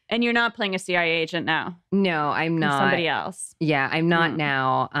 And you're not playing a CIA agent now? No, I'm not. Somebody else. Yeah, I'm not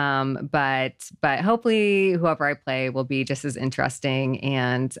now. But hopefully whoever I play will be just as interesting.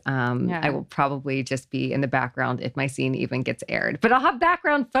 And I will probably just be in the background if my scene even gets aired. But I'll have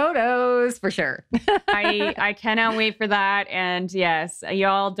background photos for sure. I cannot wait for that. And yes,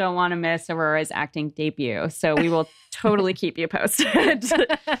 y'all don't want to miss Aurora's acting debut. So we will totally keep you posted.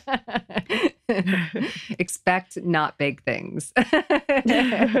 Expect not big things.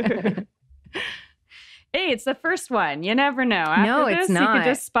 Hey, it's the first one. You never know. After no, this, it's not. You could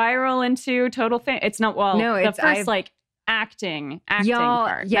just spiral into total fame. It's not, well, no, it's the first like acting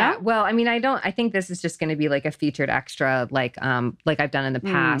part. Yeah. No? Well, I mean, I think this is just going to be like a featured extra, like I've done in the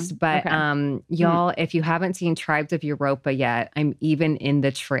past. But y'all, if you haven't seen Tribes of Europa yet, I'm even in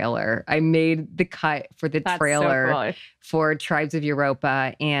the trailer. I made the cut for the trailer for Tribes of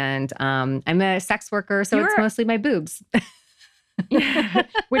Europa, and I'm a sex worker, so it's mostly my boobs. Yeah,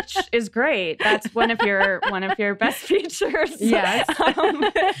 which is great. That's one of your best features. Yes.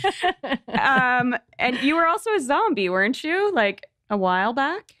 And you were also a zombie, weren't you? Like a while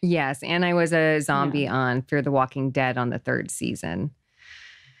back? Yes, and I was a zombie on Fear the Walking Dead on the 3rd season.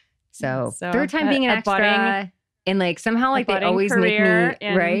 So third time being an extra. And like somehow like they always make me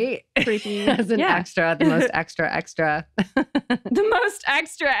right creepy as an extra, the most extra. The most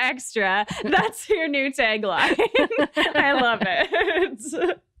extra. That's your new tagline. I love it. It's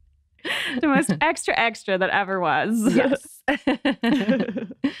the most extra that ever was. Yes.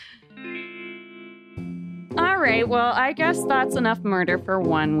 All right, well, I guess that's enough murder for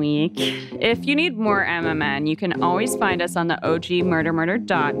 1 week. If you need more MMN, you can always find us on the OG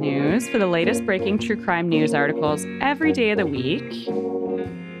MurderMurder.news for the latest breaking true crime news articles every day of the week.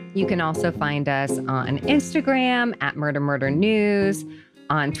 You can also find us on Instagram at MurderMurder.news,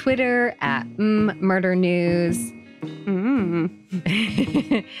 on Twitter at MurderNews.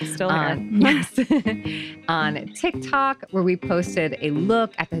 Still here. Yes. On TikTok, where we posted a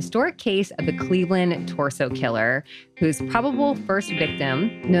look at the historic case of the Cleveland torso killer, whose probable first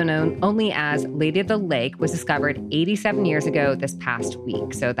victim, known only as Lady of the Lake, was discovered 87 years ago this past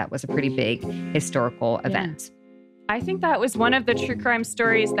week. So that was a pretty big historical event. I think that was one of the true crime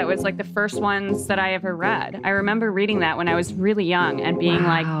stories that was like the first ones that I ever read. I remember reading that when I was really young and being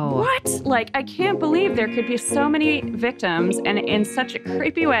like, what? Like, I can't believe there could be so many victims and in such a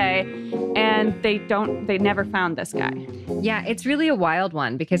creepy way. And they never found this guy. Yeah, it's really a wild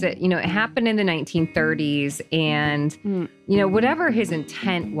one because it happened in the 1930s and, whatever his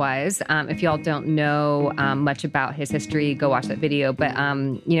intent was, if y'all don't know much about his history, go watch that video. But,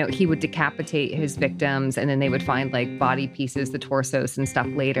 he would decapitate his victims and then they would find like body pieces, the torsos and stuff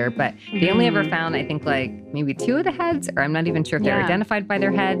later. But they only ever found, I think, like maybe 2 of the heads, or I'm not even sure if they're identified by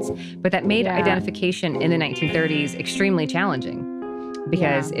their heads. But that made identification in the 1930s extremely challenging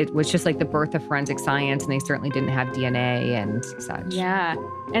because it was just like the birth of forensic science and they certainly didn't have DNA and such. Yeah.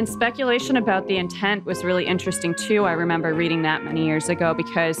 And speculation about the intent was really interesting too. I remember reading that many years ago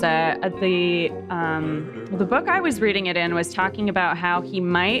because the book I was reading it in was talking about how he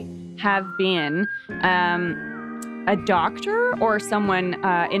might have been a doctor or someone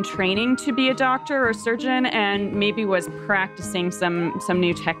in training to be a doctor or surgeon and maybe was practicing some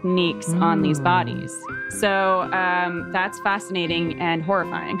new techniques on these bodies. So that's fascinating and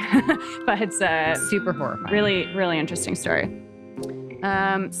horrifying. But it's super horrifying. Really, really interesting story.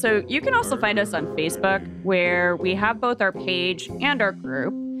 So you can also find us on Facebook, where we have both our page and our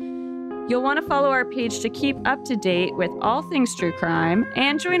group. You'll want to follow our page to keep up to date with all things true crime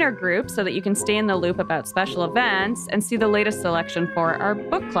and join our group so that you can stay in the loop about special events and see the latest selection for our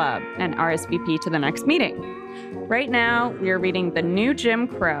book club and RSVP to the next meeting. Right now, we are reading The New Jim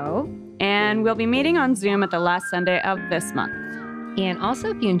Crow, and we'll be meeting on Zoom at the last Sunday of this month. And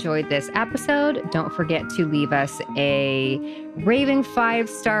also, if you enjoyed this episode, don't forget to leave us a raving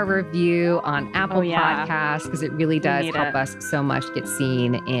 5-star review on Apple Podcasts, because it really does help us so much get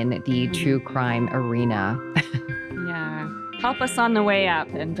seen in the true crime arena. Yeah. Help us on the way up,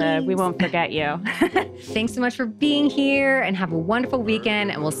 and we won't forget you. Thanks so much for being here, and have a wonderful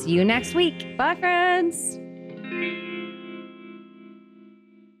weekend, and we'll see you next week. Bye, friends.